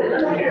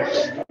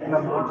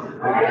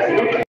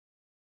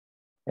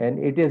 and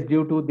it is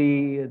due to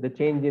the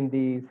change in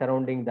the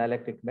surrounding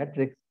dielectric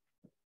matrix.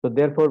 So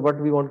therefore, what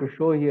we want to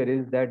show here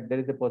is that there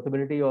is a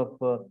possibility of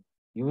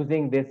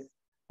using this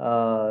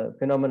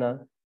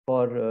phenomena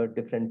for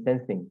different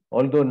sensing,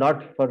 although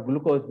not for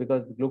glucose,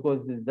 because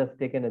glucose is just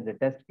taken as a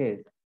test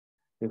case.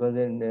 Because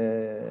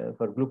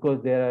for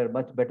glucose, there are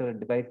much better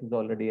devices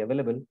already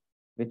available,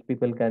 which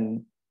people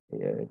can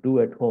do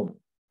at home.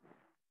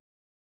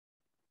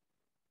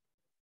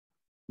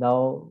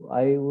 Now,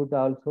 I would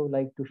also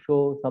like to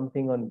show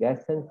something on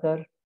gas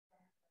sensor.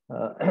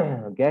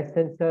 Gas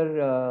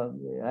sensor,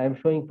 I am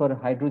showing for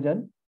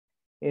hydrogen.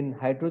 In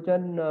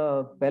hydrogen,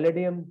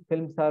 palladium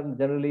films are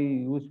generally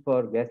used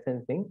for gas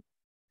sensing.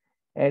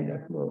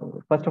 And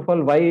first of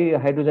all, why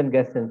hydrogen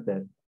gas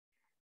sensor?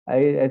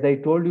 As I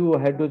told you,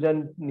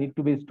 hydrogen need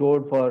to be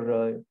stored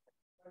for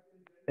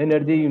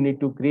energy. You need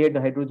to create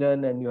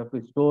hydrogen and you have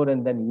to store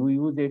and then you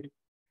use it.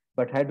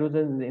 But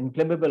hydrogen is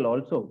inflammable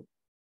also.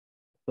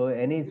 So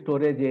any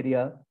storage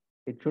area,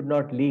 it should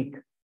not leak.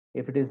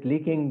 If it is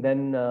leaking,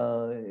 then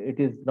it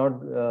is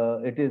not.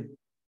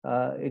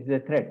 It's a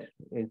threat.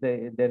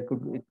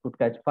 It could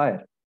catch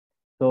fire.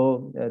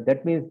 So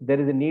that means there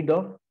is a need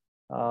of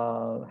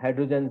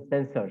hydrogen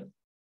sensors.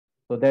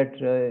 So that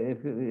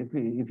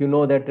if you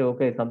know that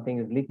okay something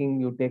is leaking,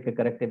 you take a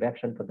corrective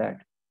action for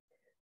that.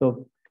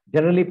 So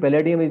generally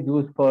palladium is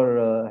used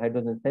for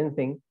hydrogen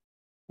sensing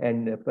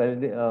and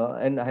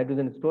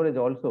hydrogen storage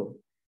also.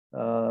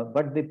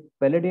 But the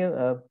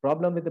palladium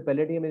problem with the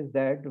palladium is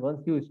that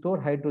once you store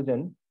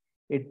hydrogen,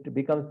 it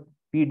becomes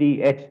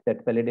PDH,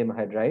 that palladium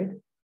hydride,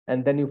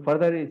 and then you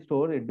further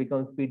store, it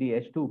becomes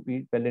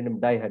PDH2, palladium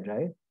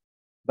dihydride.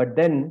 But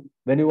then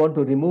when you want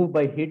to remove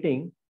by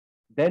heating,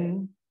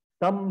 then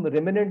some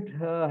remnant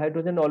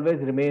hydrogen always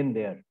remain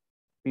there,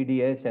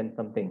 PDH and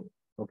something.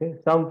 Okay,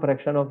 some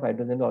fraction of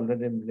hydrogen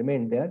already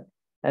remain there,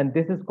 and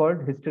this is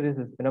called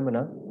hysteresis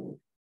phenomena.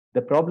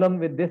 The problem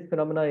with this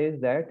phenomena is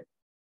that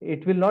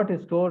it will not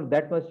store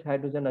that much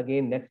hydrogen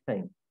again next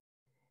time,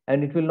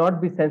 and it will not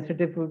be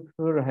sensitive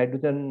for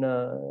hydrogen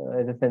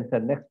as a sensor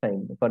next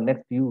time for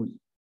next use.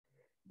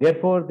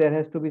 Therefore, there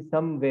has to be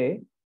some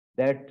way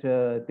that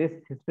this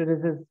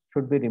hysteresis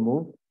should be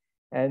removed,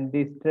 and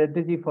the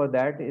strategy for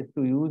that is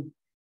to use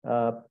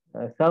uh,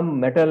 some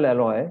metal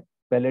alloy,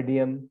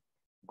 palladium,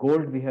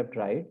 gold we have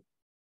tried,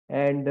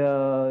 and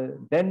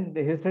then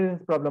the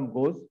hysteresis problem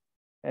goes.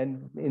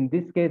 And in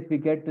this case, we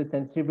get the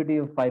sensitivity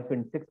of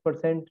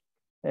 5.6%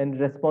 and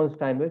response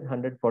time is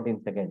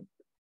 114 seconds.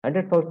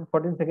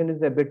 114 seconds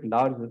is a bit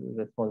large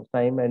response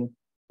time, and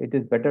it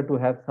is better to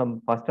have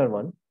some faster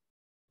one.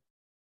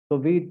 So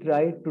we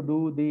tried to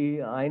do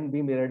the ion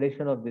beam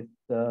irradiation of this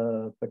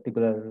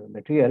particular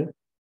material.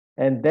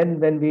 And then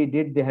when we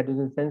did the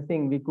hydrogen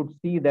sensing, we could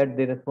see that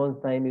the response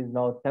time is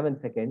now 7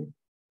 seconds.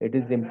 It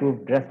is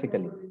improved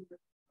drastically.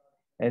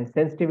 And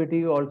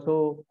sensitivity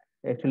also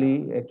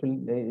actually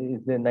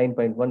is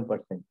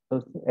 9.1%.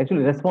 So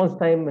actually response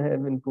time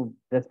have improved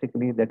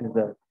drastically. That is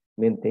the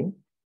main thing.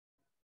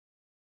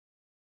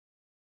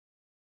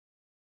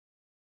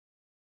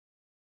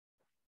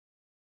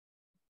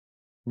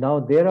 Now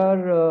there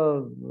are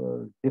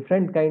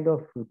different kind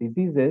of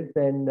diseases,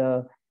 and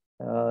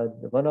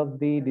one of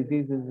the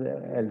diseases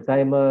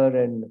Alzheimer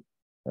and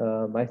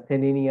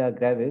myasthenia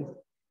gravis,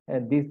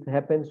 and this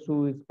happens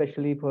to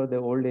especially for the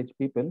old age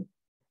people,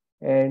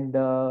 and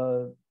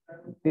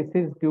this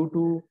is due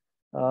to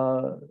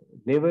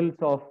levels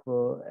of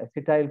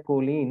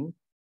acetylcholine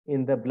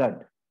in the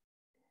blood.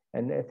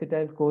 And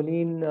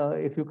acetylcholine,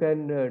 if you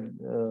can,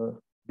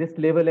 this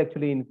level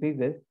actually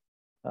increases,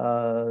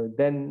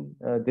 then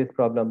this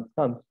problem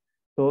comes.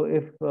 So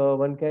if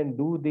one can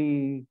do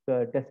the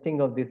testing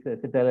of this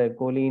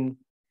acetylcholine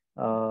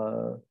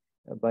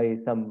by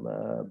some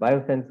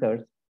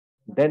biosensors,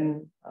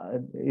 then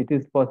it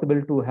is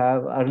possible to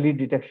have early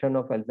detection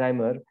of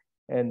Alzheimer,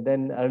 and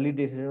then early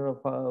detection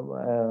of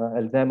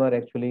Alzheimer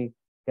actually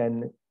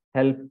can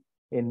help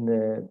in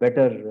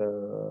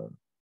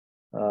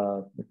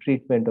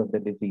treatment of the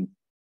disease.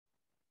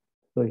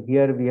 So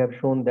here we have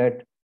shown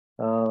that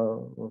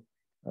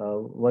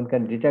one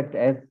can detect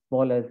as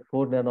small as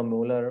 4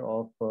 nanomolar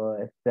of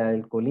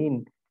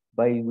acetylcholine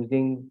by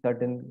using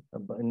certain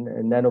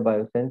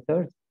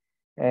nanobiosensors,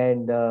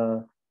 and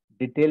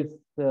details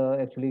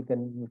actually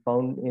can be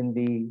found in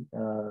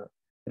the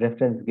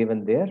reference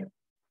given there.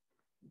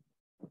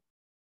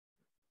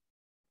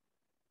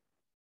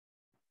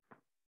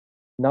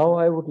 Now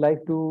I would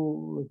like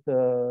to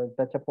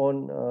touch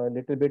upon a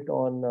little bit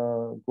on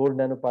gold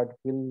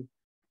nanoparticle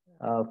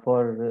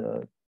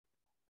for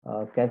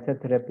cancer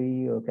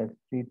therapy or cancer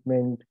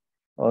treatment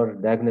or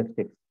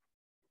diagnostics.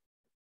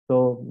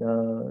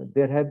 So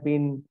there have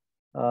been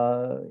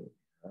uh,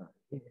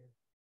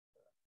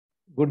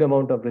 good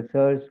amount of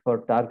research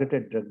for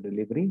targeted drug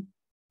delivery.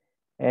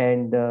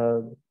 And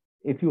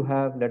if you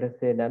have, let us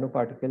say,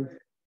 nanoparticles,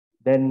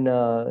 then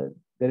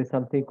there is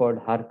something called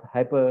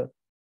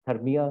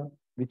hyperthermia,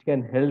 which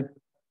can help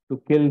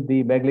to kill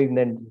the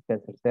malignant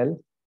cancer cells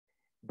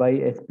by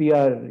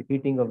SPR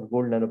heating of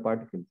gold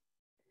nanoparticles.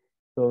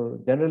 So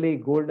generally,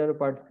 gold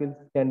nanoparticles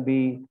can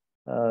be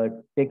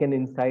taken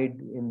inside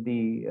in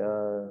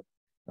the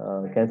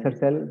cancer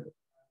cell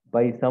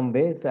by some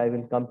ways. I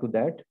will come to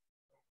that.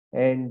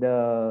 And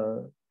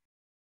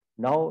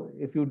now,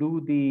 if you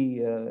do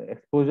the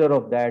exposure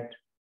of that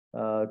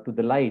to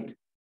the light,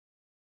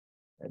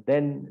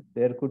 then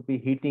there could be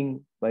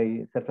heating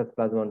by surface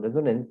plasmon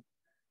resonance,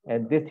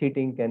 and this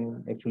heating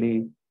can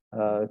actually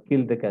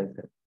kill the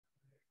cancer.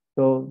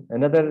 So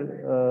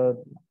another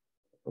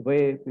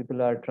way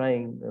people are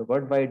trying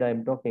worldwide,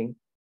 I'm talking,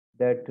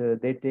 that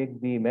they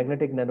take the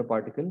magnetic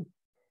nanoparticle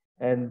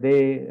and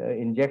they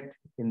inject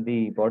in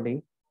the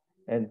body,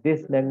 and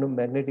these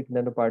magnetic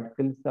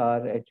nanoparticles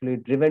are actually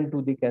driven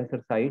to the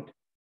cancer site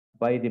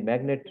by the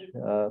magnet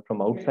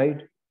from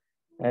outside,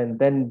 and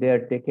then they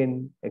are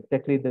taken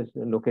exactly the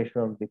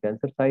location of the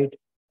cancer site,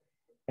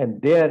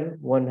 and there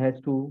one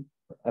has to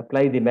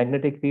apply the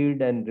magnetic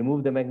field and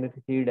remove the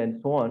magnetic field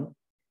and so on.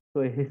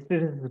 So a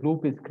hysteresis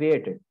loop is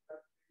created.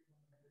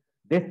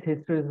 This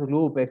hysteresis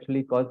loop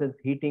actually causes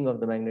heating of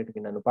the magnetic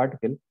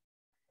nanoparticle,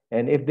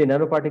 and if the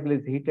nanoparticle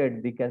is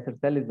heated, the cancer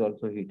cell is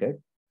also heated,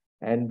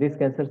 and this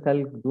cancer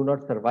cell do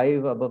not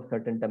survive above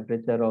certain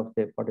temperature of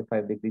say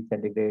 45 degrees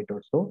centigrade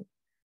or so.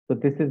 So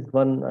this is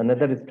one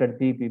another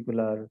strategy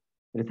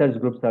research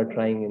groups are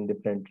trying in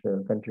different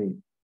countries.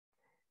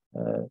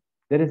 Uh,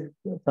 there is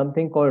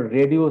something called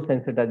radio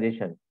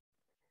sensitization.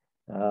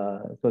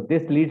 So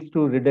this leads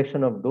to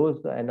reduction of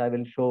dose, and I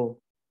will show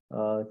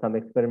some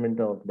experiment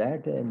of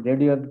that. And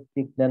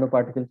radioactive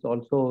nanoparticles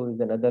also is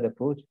another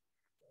approach.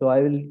 So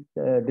I will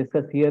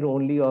discuss here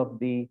only of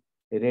the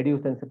radio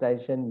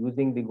sensitization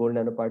using the gold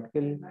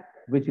nanoparticle,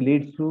 which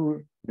leads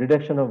to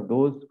reduction of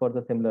dose for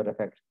the similar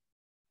effects.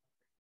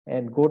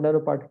 And gold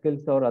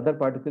nanoparticles or other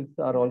particles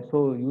are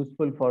also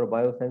useful for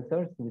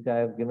biosensors, which I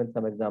have given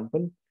some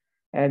example.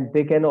 And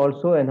they can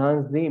also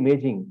enhance the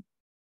imaging.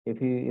 If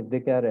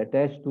they are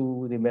attached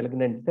to the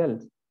malignant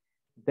cells,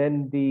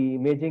 then the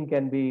imaging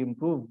can be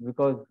improved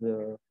because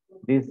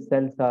these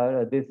cells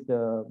are, these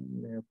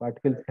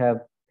particles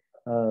have,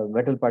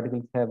 metal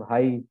particles have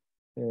high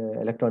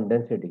electron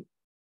density.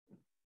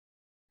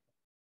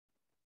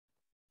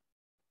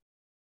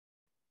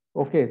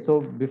 Okay,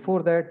 so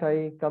before that,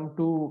 I come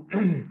to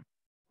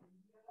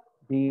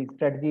the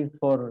strategies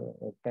for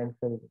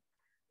cancer.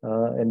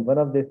 And one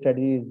of the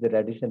strategies is the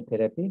radiation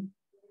therapy.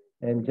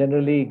 And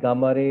generally,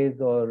 gamma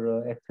rays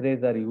or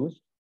X-rays are used.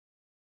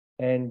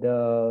 And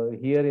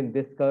here in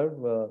this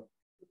curve,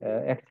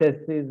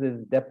 x-axis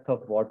is depth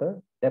of water,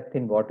 depth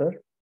in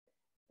water.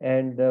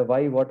 And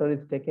why water is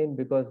taken?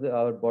 Because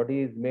our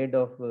body is made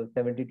of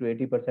 70 to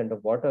 80%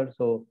 of water.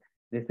 So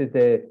this is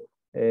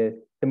a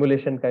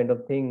simulation kind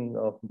of thing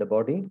of the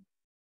body.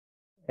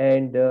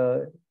 And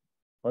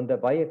on the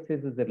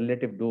y-axis is the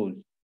relative dose.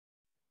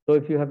 So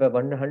if you have a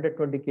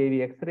 120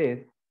 kV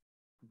X-rays,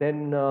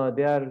 then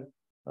they are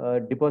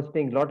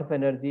depositing a lot of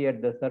energy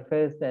at the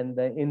surface, and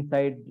the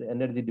inside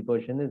energy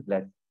deposition is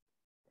less.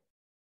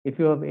 If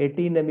you have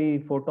 18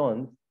 MeV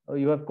photons, or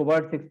you have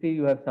cobalt 60,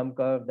 you have some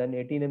curve, then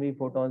 18 MeV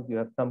photons, you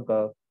have some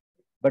curve.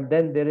 But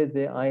then there is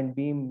a ion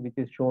beam, which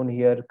is shown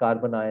here,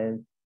 carbon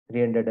ions,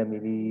 300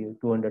 MeV,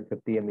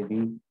 250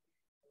 MeV.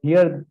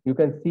 Here you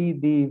can see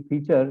the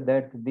feature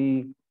that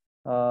they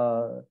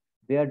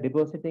are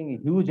depositing a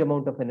huge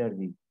amount of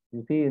energy.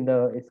 You see in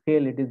the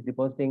scale, it is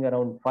depositing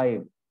around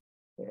 5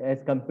 as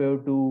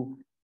compared to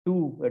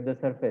 2 at the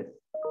surface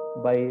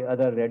by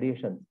other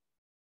radiations.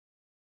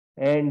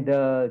 And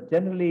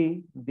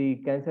generally, the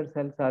cancer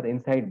cells are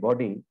inside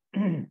body.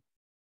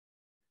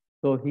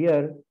 So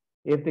here,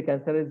 if the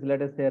cancer is,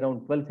 let us say,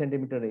 around 12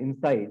 centimeter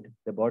inside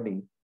the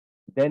body,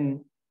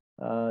 then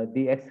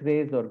the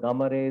X-rays or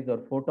gamma rays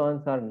or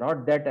photons are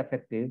not that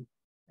effective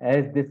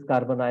as these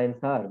carbon ions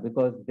are,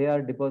 because they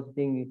are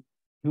depositing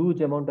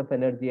huge amount of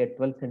energy at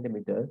 12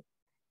 centimeters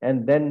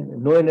and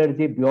then no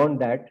energy beyond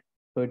that.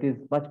 So it is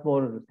much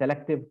more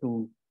selective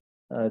to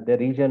the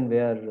region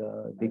where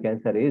the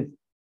cancer is.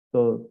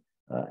 So,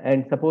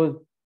 and suppose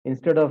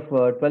instead of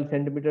 12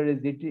 centimeters,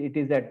 it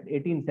is at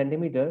 18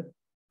 centimeters,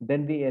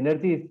 then the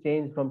energy is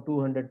changed from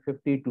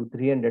 250 to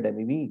 300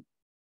 MeV,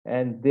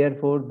 and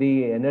therefore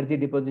the energy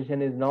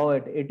deposition is now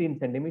at 18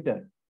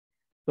 centimeter.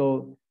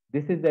 So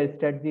this is the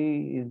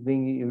strategy is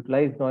being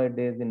utilized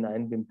nowadays in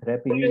ion beam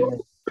therapy.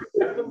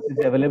 It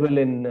is available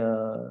in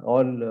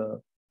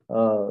all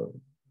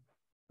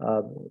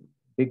uh,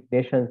 big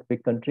nations,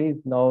 big countries.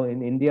 Now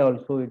in India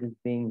also it is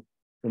being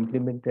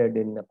implemented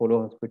in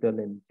Apollo Hospital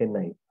in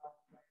Chennai.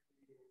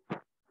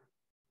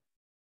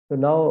 So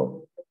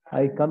now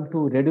I come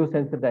to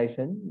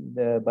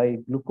radiosensitization by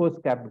glucose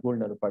capped gold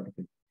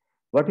nanoparticles.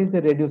 What is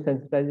the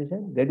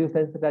radiosensitization?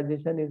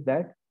 Radiosensitization is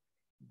that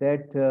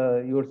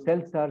your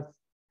cells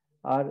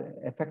are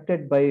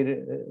affected by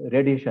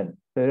radiation.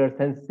 So they are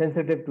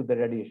sensitive to the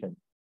radiation.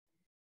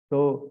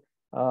 So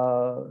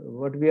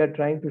what we are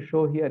trying to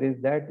show here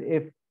is that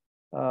if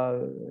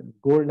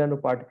gold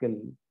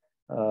nanoparticles,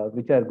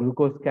 which are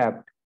glucose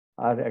capped,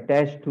 are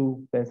attached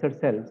to cancer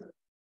cells,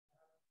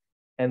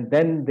 and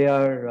then they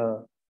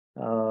are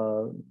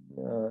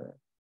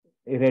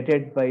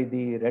irradiated by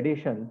the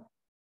radiation,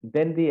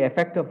 then the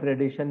effect of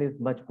radiation is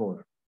much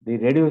more. The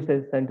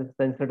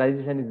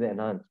radiosensitization is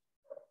enhanced.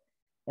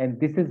 And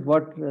this is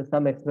what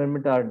some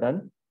experiments are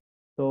done.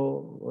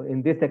 So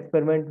in this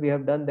experiment, we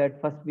have done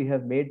that first we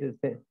have made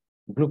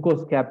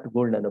glucose capped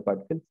gold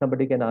nanoparticles.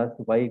 Somebody can ask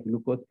why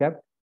glucose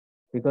capped?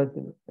 Because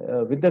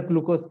with the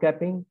glucose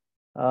capping,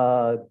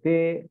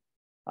 they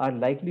are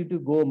likely to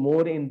go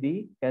more in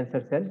the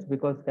cancer cells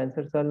because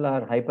cancer cells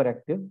are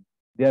hyperactive.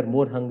 They are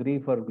more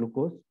hungry for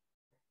glucose.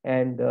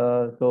 And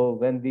so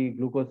when the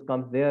glucose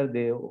comes there,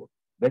 the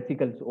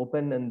vesicles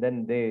open and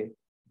then they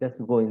just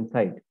go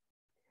inside.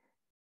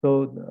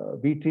 So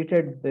we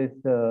treated this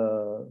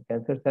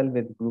cancer cell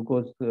with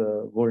glucose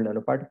gold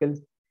nanoparticles,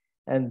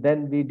 and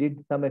then we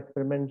did some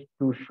experiments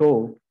to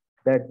show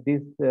that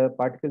these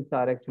particles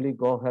are actually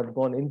have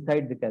gone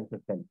inside the cancer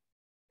cell.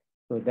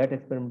 So that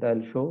experiment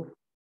I'll show.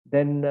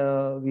 Then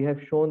we have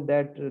shown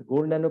that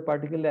gold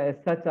nanoparticles as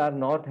such are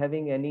not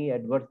having any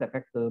adverse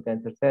effects on the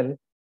cancer cell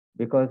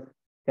because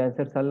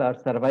cancer cells are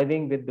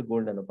surviving with the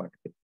gold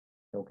nanoparticles.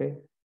 Okay,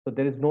 so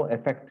there is no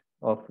effect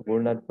of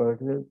gold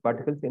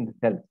nanoparticles in the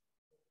cells.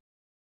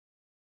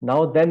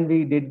 Now then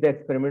we did the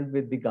experiment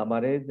with the gamma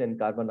rays and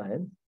carbon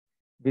ions,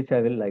 which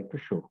I will like to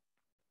show.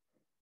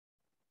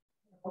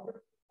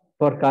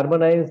 For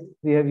carbon ions,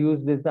 we have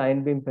used this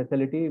ion beam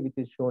facility, which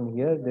is shown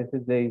here. This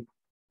is a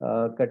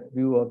cut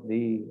view of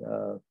the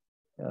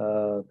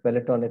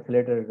Peloton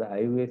accelerator, the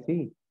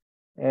IUAC.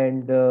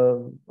 And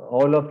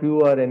all of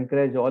you are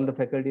encouraged, all the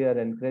faculty are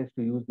encouraged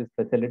to use this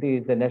facility.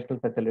 It's a national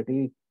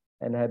facility,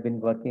 and I have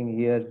been working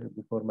here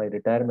before my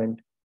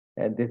retirement.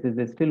 And this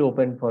is still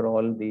open for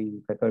all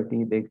the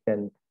faculty.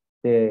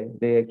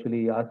 They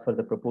actually ask for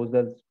the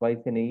proposals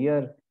twice in a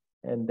year,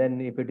 and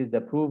then if it is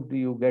approved,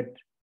 you get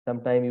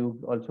sometime you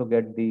also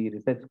get the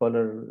research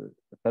scholar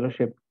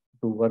fellowship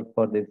to work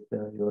for this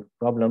your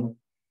problem,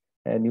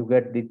 and you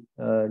get the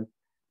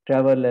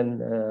travel and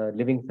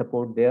living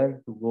support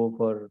there to go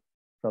for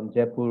from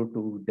Jaipur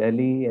to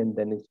Delhi, and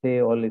then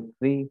stay all is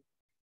free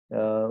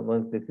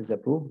once this is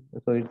approved.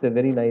 So it's a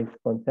very nice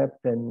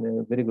concept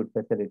and very good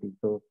facility.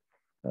 So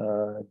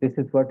this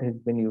is what has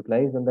been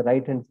utilized. On the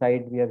right hand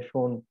side, we have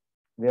shown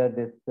where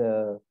this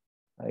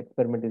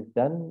experiment is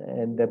done,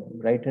 and the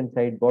right hand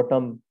side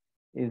bottom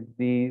is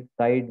the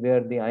side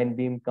where the ion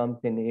beam comes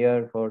in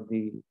air for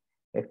the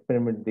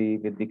experiment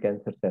with the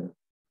cancer cell.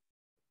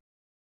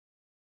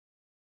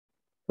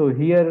 So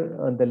here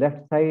on the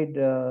left side,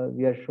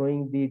 we are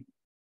showing the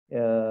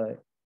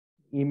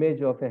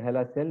image of a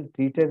HeLa cell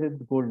treated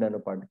with gold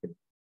nanoparticles.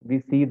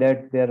 We see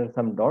that there are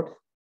some dots.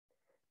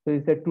 So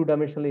it's a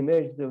two-dimensional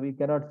image. So we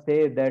cannot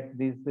say that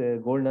these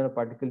gold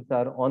nanoparticles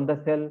are on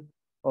the cell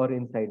or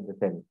inside the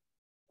cell.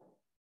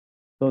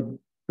 So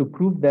to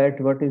prove that,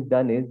 what is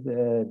done is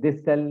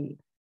this cell,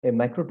 a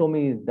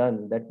microtomy is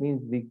done. That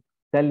means the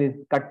cell is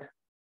cut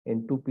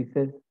in two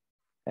pieces,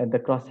 and the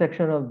cross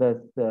section of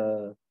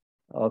the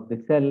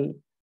cell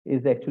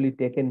is actually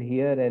taken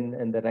here,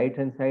 and the right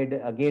hand side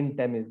again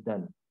TEM is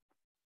done.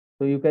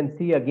 So you can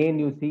see again,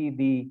 you see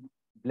the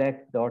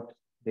black dots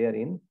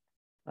therein,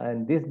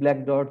 and this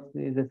black dots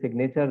is a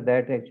signature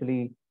that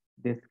actually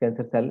this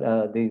cancer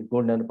cell, these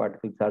gold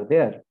nanoparticles are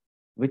there,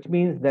 which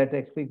means that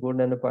actually gold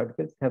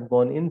nanoparticles have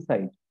gone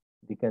inside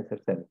the cancer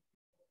cell.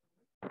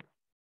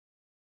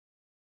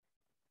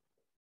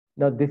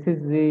 Now this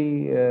is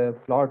the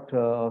plot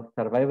of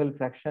survival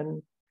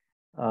fraction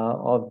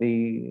of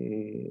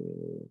the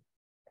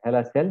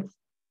HeLa cells,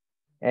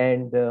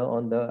 and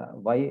on the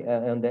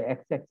on the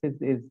x-axis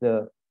is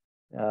the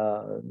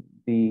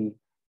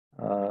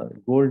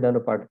gold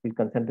nanoparticle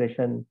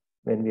concentration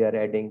when we are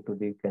adding to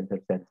the cancer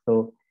cells.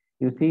 So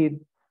you see,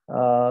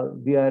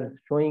 we are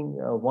showing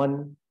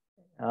one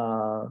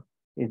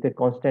is a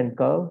constant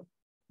curve.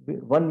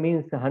 One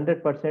means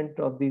 100%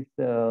 of these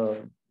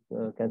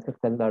cancer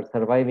cells are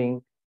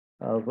surviving,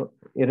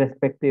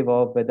 irrespective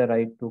of whether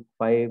I took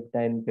 5,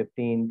 10,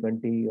 15,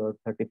 20, or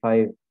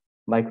 35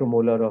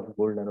 micromolar of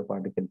gold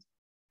nanoparticles.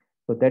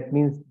 So that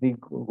means the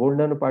gold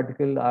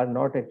nanoparticles are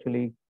not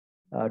actually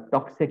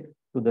toxic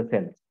to the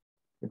cells.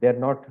 They are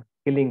not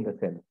killing the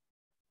cells.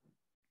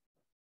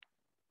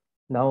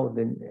 Now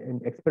the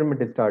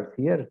experiment starts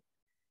here.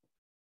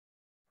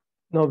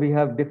 Now we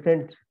have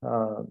different,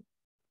 I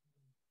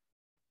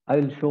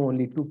will show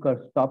only two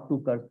curves, top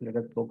two curves, let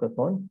us focus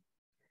on.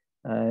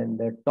 And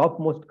the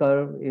topmost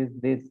curve is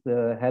this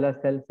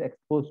HeLa cells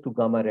exposed to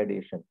gamma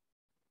radiation.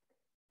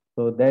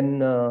 So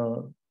then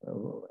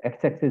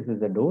x-axis is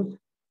the dose.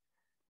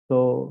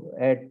 So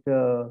at,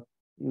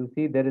 you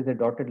see there is a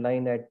dotted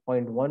line at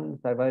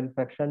 0.1 survival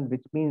fraction,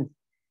 which means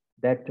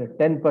that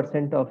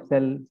 10% of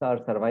cells are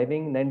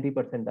surviving,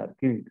 90% are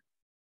killed.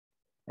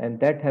 And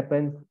that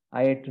happens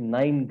at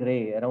 9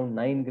 gray, around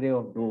 9 gray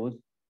of dose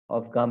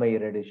of gamma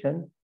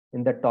irradiation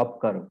in the top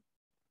curve.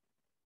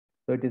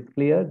 So it is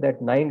clear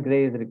that 9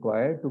 gray is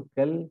required to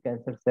kill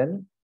cancer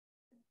cell,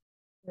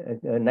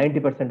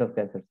 90% of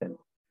cancer cells.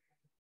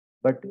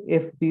 But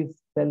if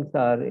these cells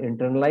are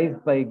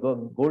internalized by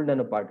gold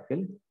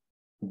nanoparticles,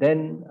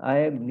 then I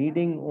am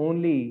needing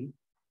only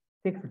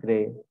 6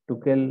 gray to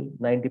kill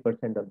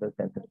 90% of the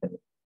cancer cells.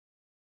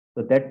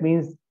 So that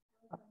means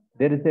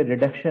there is a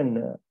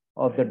reduction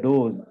of the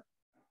dose,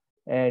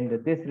 and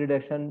this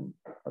reduction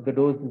of the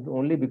dose is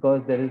only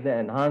because there is an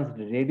enhanced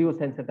radio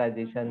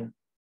sensitization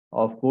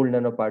of gold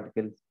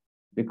nanoparticles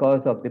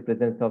because of the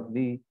presence of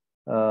the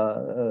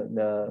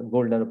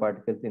gold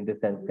nanoparticles in the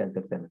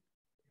cancer cells.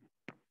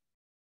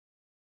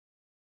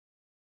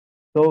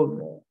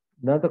 So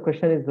now the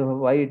question is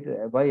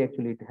why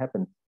actually it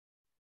happens.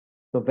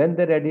 So when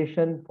the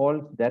radiation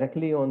falls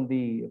directly on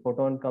the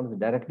photon comes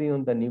directly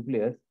on the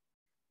nucleus,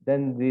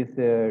 then this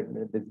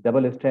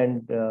double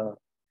strand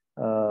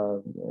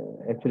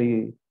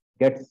actually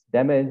gets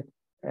damaged,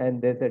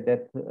 and there's a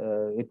death.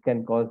 It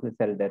can cause the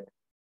cell death.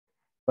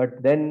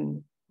 But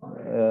then,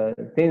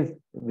 since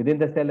within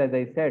the cell, as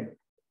I said,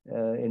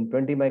 in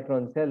 20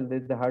 micron cell,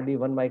 there's hardly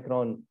 1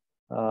 micron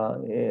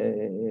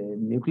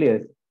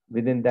nucleus.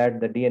 Within that,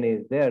 the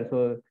DNA is there.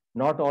 So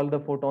not all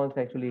the photons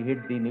actually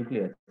hit the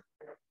nucleus.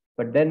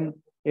 But then,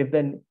 if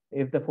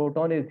the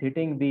photon is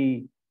hitting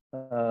the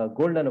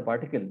gold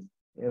nanoparticles,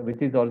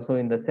 which is also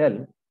in the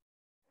cell,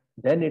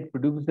 then it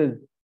produces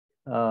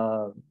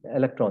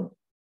electrons.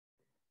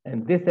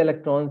 And these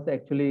electrons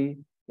actually,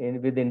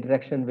 with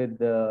interaction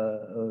with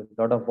a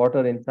lot of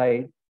water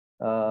inside,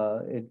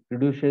 it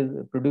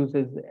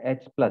produces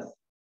H plus.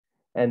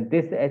 And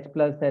this H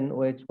plus and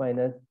OH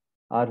minus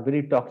are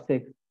very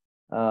toxic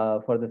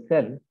for the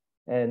cell,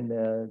 and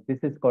this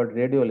is called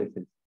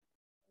radiolysis.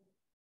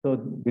 So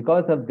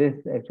because of this,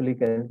 actually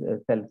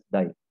cells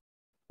die.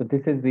 So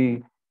this is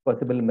the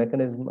possible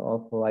mechanism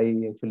of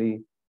why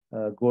actually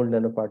gold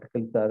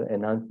nanoparticles are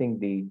enhancing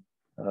this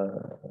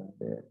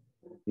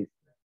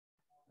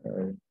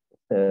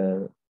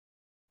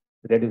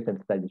radio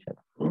sensitization.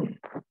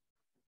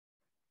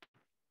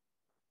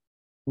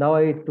 Now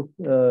I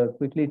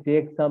quickly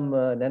take some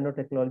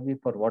nanotechnology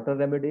for water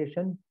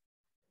remediation.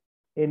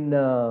 In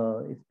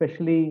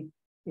especially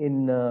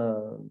in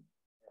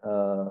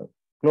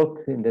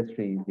cloth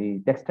industry,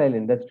 the textile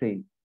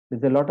industry,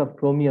 there's a lot of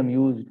chromium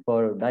used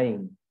for dye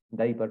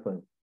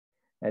purpose,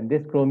 and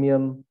this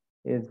chromium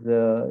is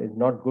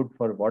not good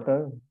for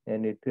water,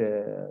 and it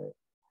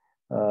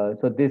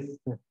so this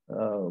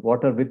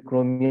water with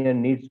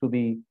chromium needs to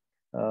be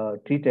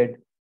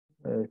treated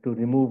to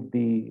remove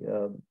the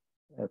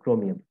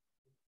chromium.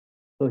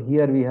 So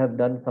here we have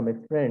done some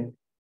experiment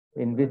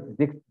in which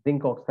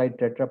zinc oxide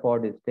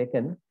tetrapod is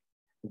taken.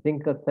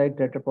 Zinc oxide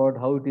tetrapod,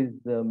 how it is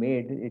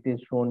made, it is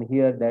shown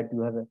here that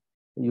you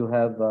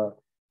have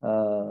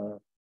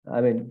I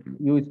mean,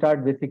 you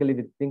start basically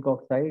with zinc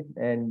oxide,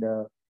 and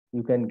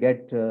you can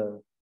get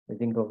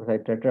zinc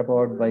oxide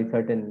tetrapod by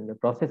certain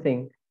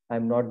processing.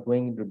 I'm not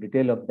going into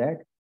detail of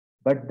that.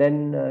 But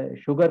then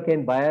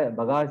sugarcane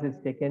bagasse is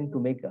taken to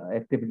make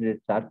activated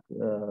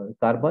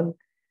carbon,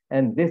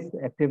 and this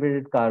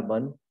activated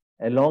carbon,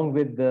 along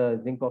with the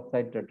zinc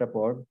oxide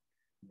tetrapod,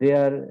 they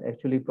are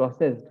actually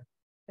processed,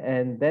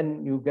 and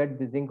then you get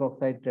the zinc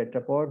oxide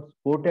tetrapods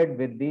coated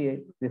with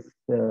this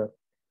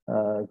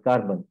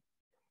carbon,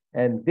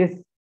 and this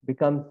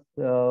becomes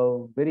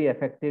very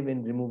effective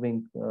in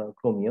removing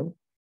chromium.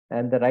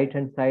 And the right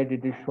hand side,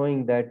 it is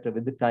showing that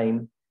with the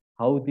time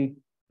how the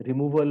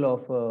removal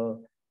of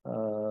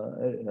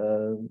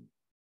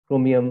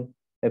chromium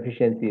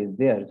efficiency is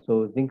there.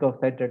 So zinc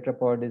oxide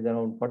tetrapod is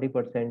around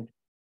 40%,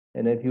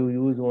 and if you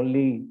use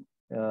only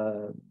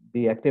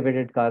the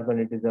activated carbon,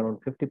 it is around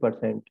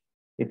 50%.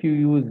 If you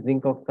use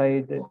zinc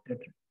oxide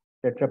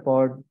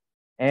tetrapod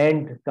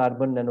and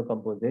carbon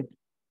nanocomposite,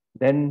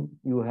 then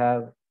you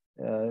have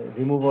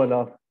removal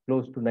of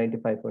close to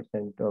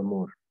 95% or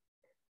more.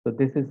 So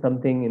this is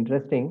something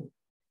interesting,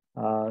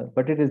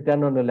 but it is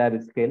done on a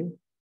lab scale.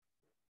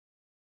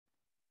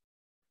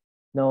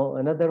 Now,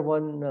 another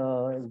one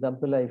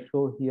example I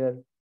show here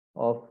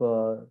of,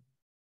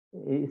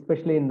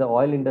 especially in the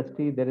oil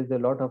industry, there is a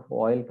lot of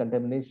oil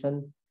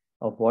contamination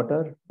of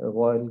water.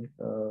 Oil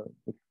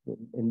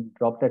in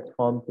droplet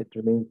forms, it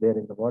remains there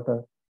in the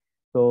water.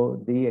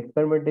 So the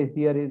experiment is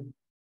here is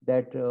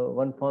that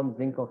one forms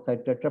zinc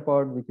oxide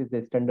tetrapod, which is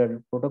a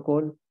standard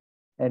protocol.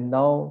 And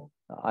now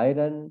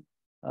iron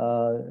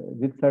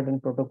with certain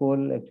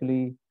protocol,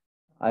 actually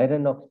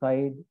iron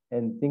oxide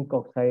and zinc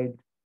oxide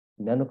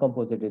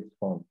nanocomposite is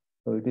formed.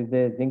 So it is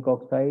a zinc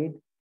oxide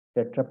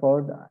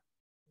tetrapod,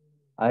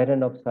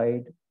 iron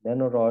oxide,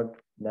 nanorod,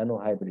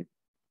 nanohybrid.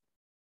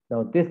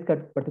 Now this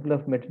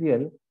particular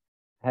material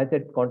has a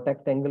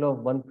contact angle of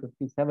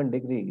 157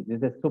 degrees. This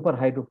is a super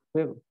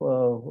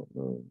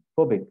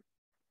hydrophobic.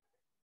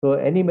 So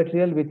any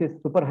material which is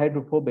super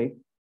hydrophobic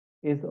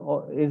is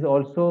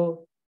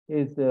also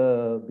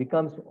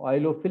becomes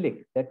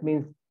oilophilic. That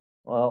means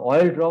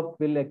oil drop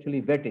will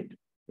actually wet it.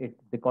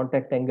 The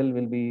contact angle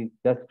will be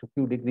just a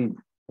few degrees,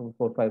 4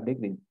 or 5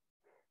 degrees.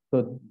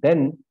 So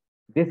then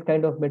this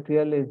kind of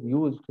material is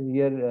used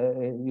here.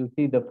 You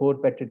see the 4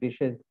 petri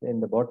dishes in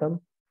the bottom.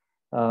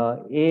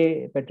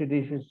 A petri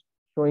dish is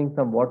showing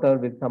some water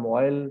with some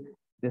oil.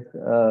 This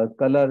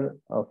color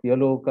of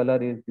yellow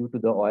color is due to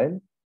the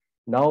oil.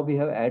 Now we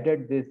have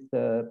added this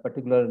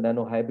particular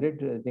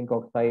nanohybrid, zinc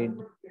oxide,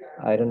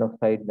 iron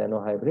oxide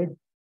nanohybrid.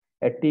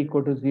 At t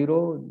equal to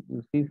 0,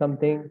 you see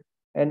something,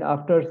 and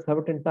after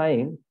certain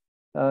time,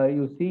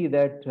 you see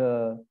that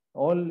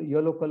all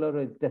yellow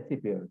color is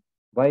disappeared.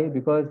 Why?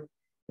 Because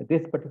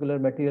this particular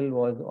material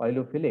was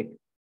oilophilic.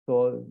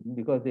 So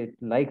because it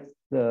likes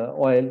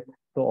oil,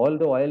 so all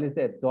the oil is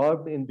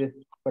absorbed in this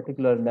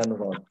particular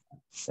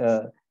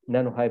uh,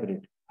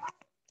 nanohybrid.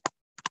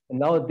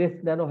 Now this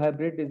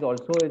nanohybrid is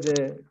also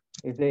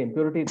is a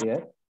impurity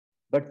there,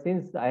 but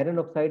since iron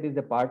oxide is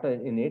a part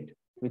in it,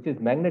 which is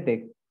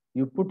magnetic,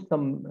 you put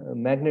some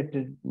magnet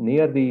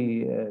near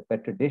the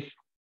petri dish.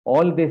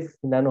 All this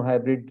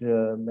nanohybrid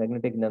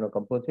magnetic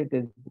nanocomposite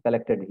is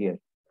collected here.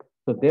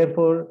 So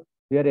therefore,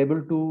 we are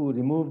able to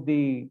remove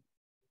the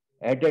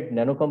added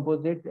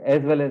nanocomposite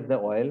as well as the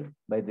oil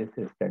by this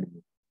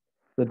strategy.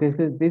 So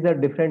these are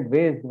different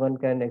ways one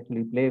can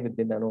actually play with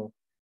the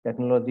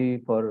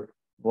nanotechnology for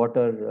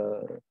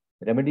water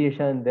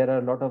remediation. There are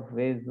a lot of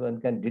ways one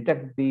can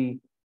detect the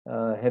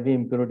heavy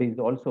impurities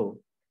also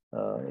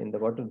in the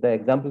water. The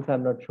examples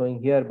I'm not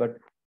showing here, but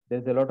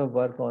there's a lot of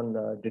work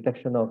on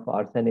detection of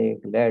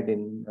arsenic, lead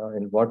in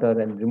water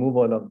and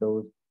removal of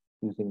those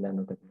using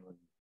nanotechnology.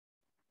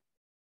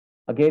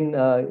 Again,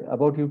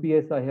 about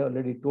UPS, I have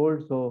already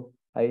told, so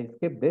I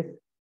skip this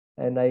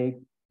and I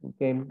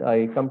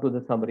come to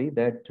the summary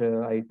that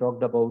I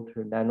talked about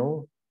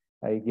nano.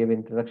 I gave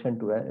introduction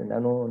to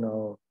nano.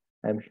 Now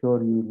I'm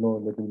sure you know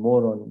a little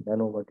more on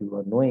nano what you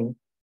are knowing.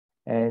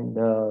 And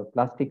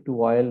plastic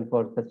to oil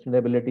for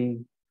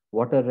sustainability,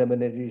 water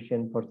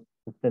remediation for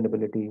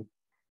sustainability,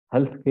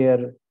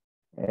 healthcare,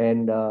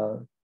 and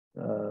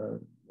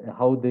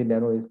how the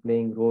nano is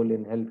playing role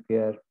in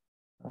healthcare.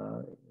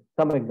 Uh,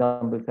 some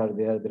examples are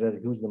there. There are a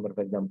huge number of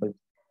examples.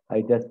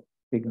 I just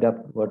picked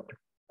up what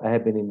I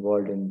have been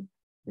involved in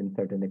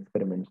certain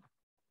experiments.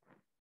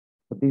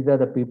 So these are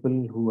the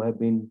people who have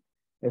been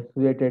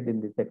associated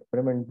in this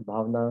experiment: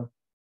 Bhavna,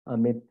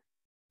 Amit,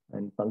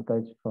 and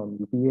Pankaj from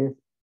UPS,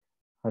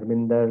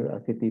 Harminder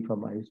Asiti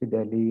from IUC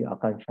Delhi,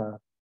 Akansha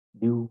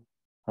Dew,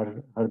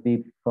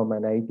 Hardeep from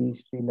NIT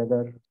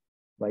Srinagar,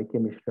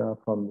 YK Mishra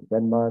from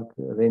Denmark,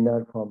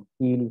 Rainer from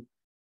Kiel,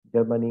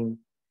 Germany,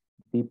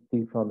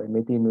 Deepthi from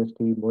MIT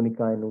University,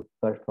 Monica and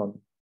Utkarsh from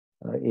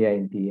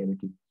AINT, MIT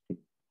University.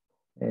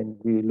 And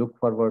we look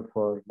forward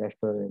for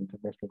national and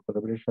international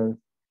collaborations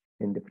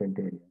in different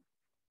areas.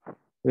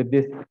 With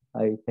this,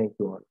 I thank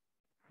you all.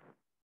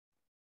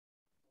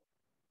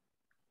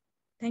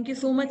 Thank you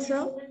so much,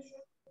 sir.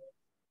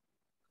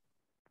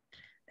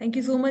 Thank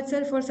you so much,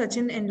 sir, for such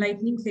an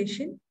enlightening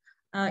session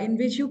in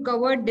which you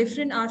covered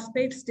different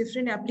aspects,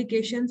 different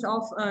applications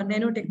of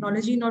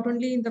nanotechnology, not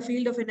only in the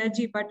field of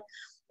energy, but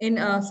in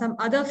some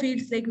other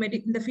fields like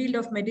in the field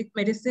of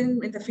medicine,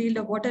 in the field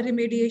of water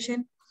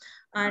remediation.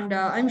 And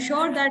I'm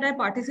sure that our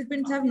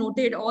participants have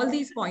noted all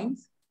these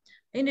points.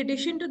 In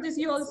addition to this,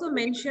 you also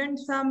mentioned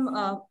some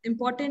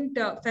important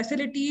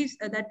facilities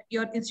that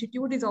your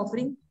institute is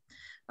offering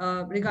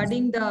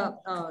regarding the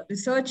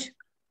research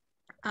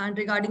and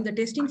regarding the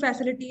testing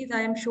facilities.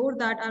 I am sure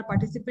that our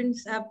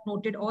participants have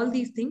noted all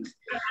these things.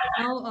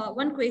 Now,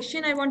 one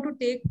question I want to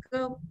take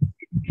from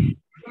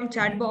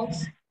chat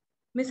box,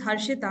 Ms.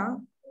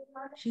 Harshita,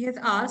 she has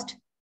asked,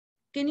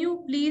 can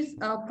you please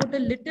put a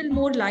little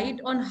more light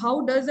on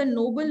how does a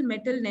noble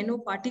metal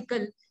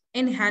nanoparticle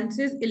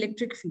enhances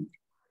electric field?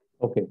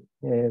 Okay,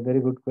 a very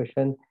good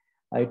question.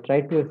 I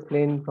tried to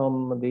explain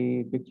from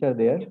the picture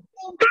there.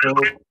 So,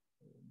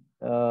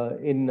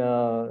 in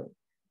the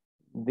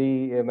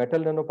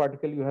metal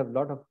nanoparticle, you have a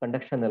lot of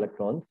conduction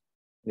electrons.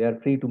 They are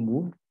free to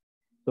move.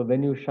 So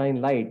when you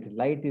shine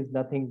light is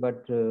nothing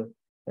but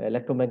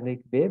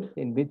electromagnetic waves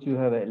in which you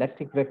have an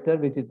electric vector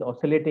which is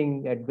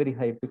oscillating at very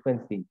high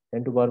frequency,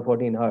 10 to the power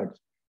 14 hertz.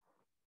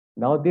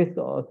 Now this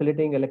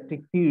oscillating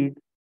electric field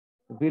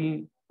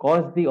will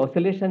cause the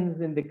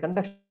oscillations in the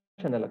conduction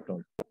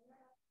electrons.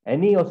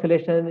 Any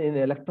oscillation in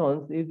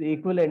electrons is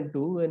equivalent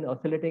to an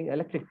oscillating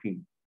electric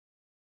field.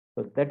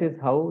 So that is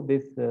how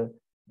this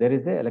there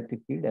is a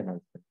electric field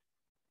enhancement.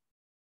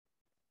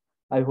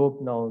 I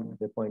hope now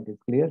the point is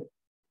clear.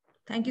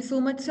 Thank you so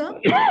much, sir.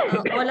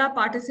 All our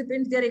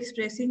participants, they are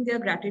expressing their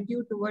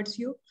gratitude towards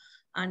you,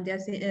 and they are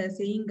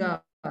saying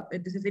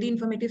this is a very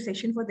informative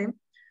session for them.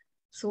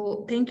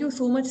 So thank you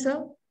so much,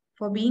 sir,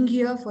 for being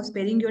here, for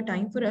sparing your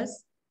time for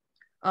us.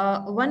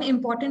 One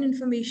important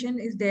information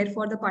is there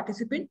for the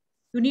participant.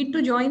 You need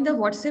to join the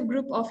WhatsApp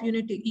group of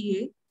Unit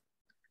EA.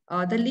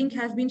 The link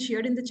has been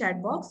shared in the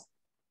chat box,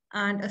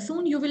 and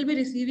soon you will be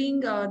receiving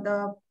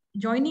the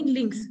joining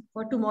links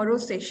for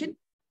tomorrow's session.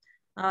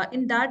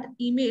 In that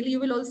email, you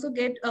will also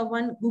get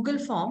one Google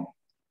form,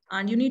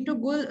 and you need to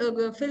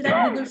fill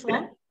that Google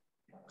form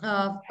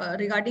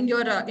regarding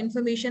your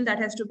information that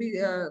has to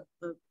be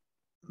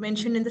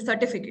mentioned in the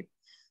certificate.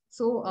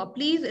 So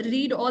please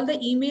read all the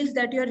emails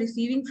that you are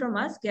receiving from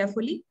us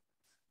carefully.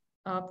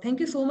 Thank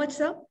you so much,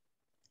 sir.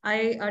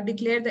 I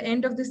declare the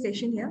end of this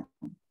session here.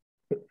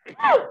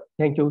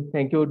 Thank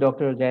you,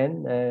 Dr.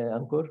 Jain,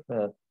 Ankur,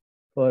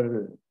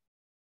 for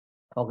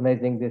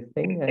organizing this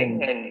thing.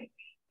 And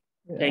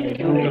thank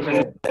you,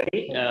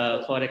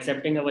 Professor, for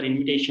accepting our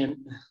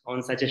invitation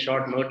on such a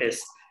short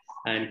notice.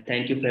 And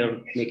thank you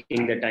for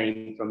making the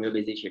time from your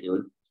busy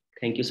schedule.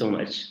 Thank you so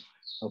much.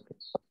 Okay.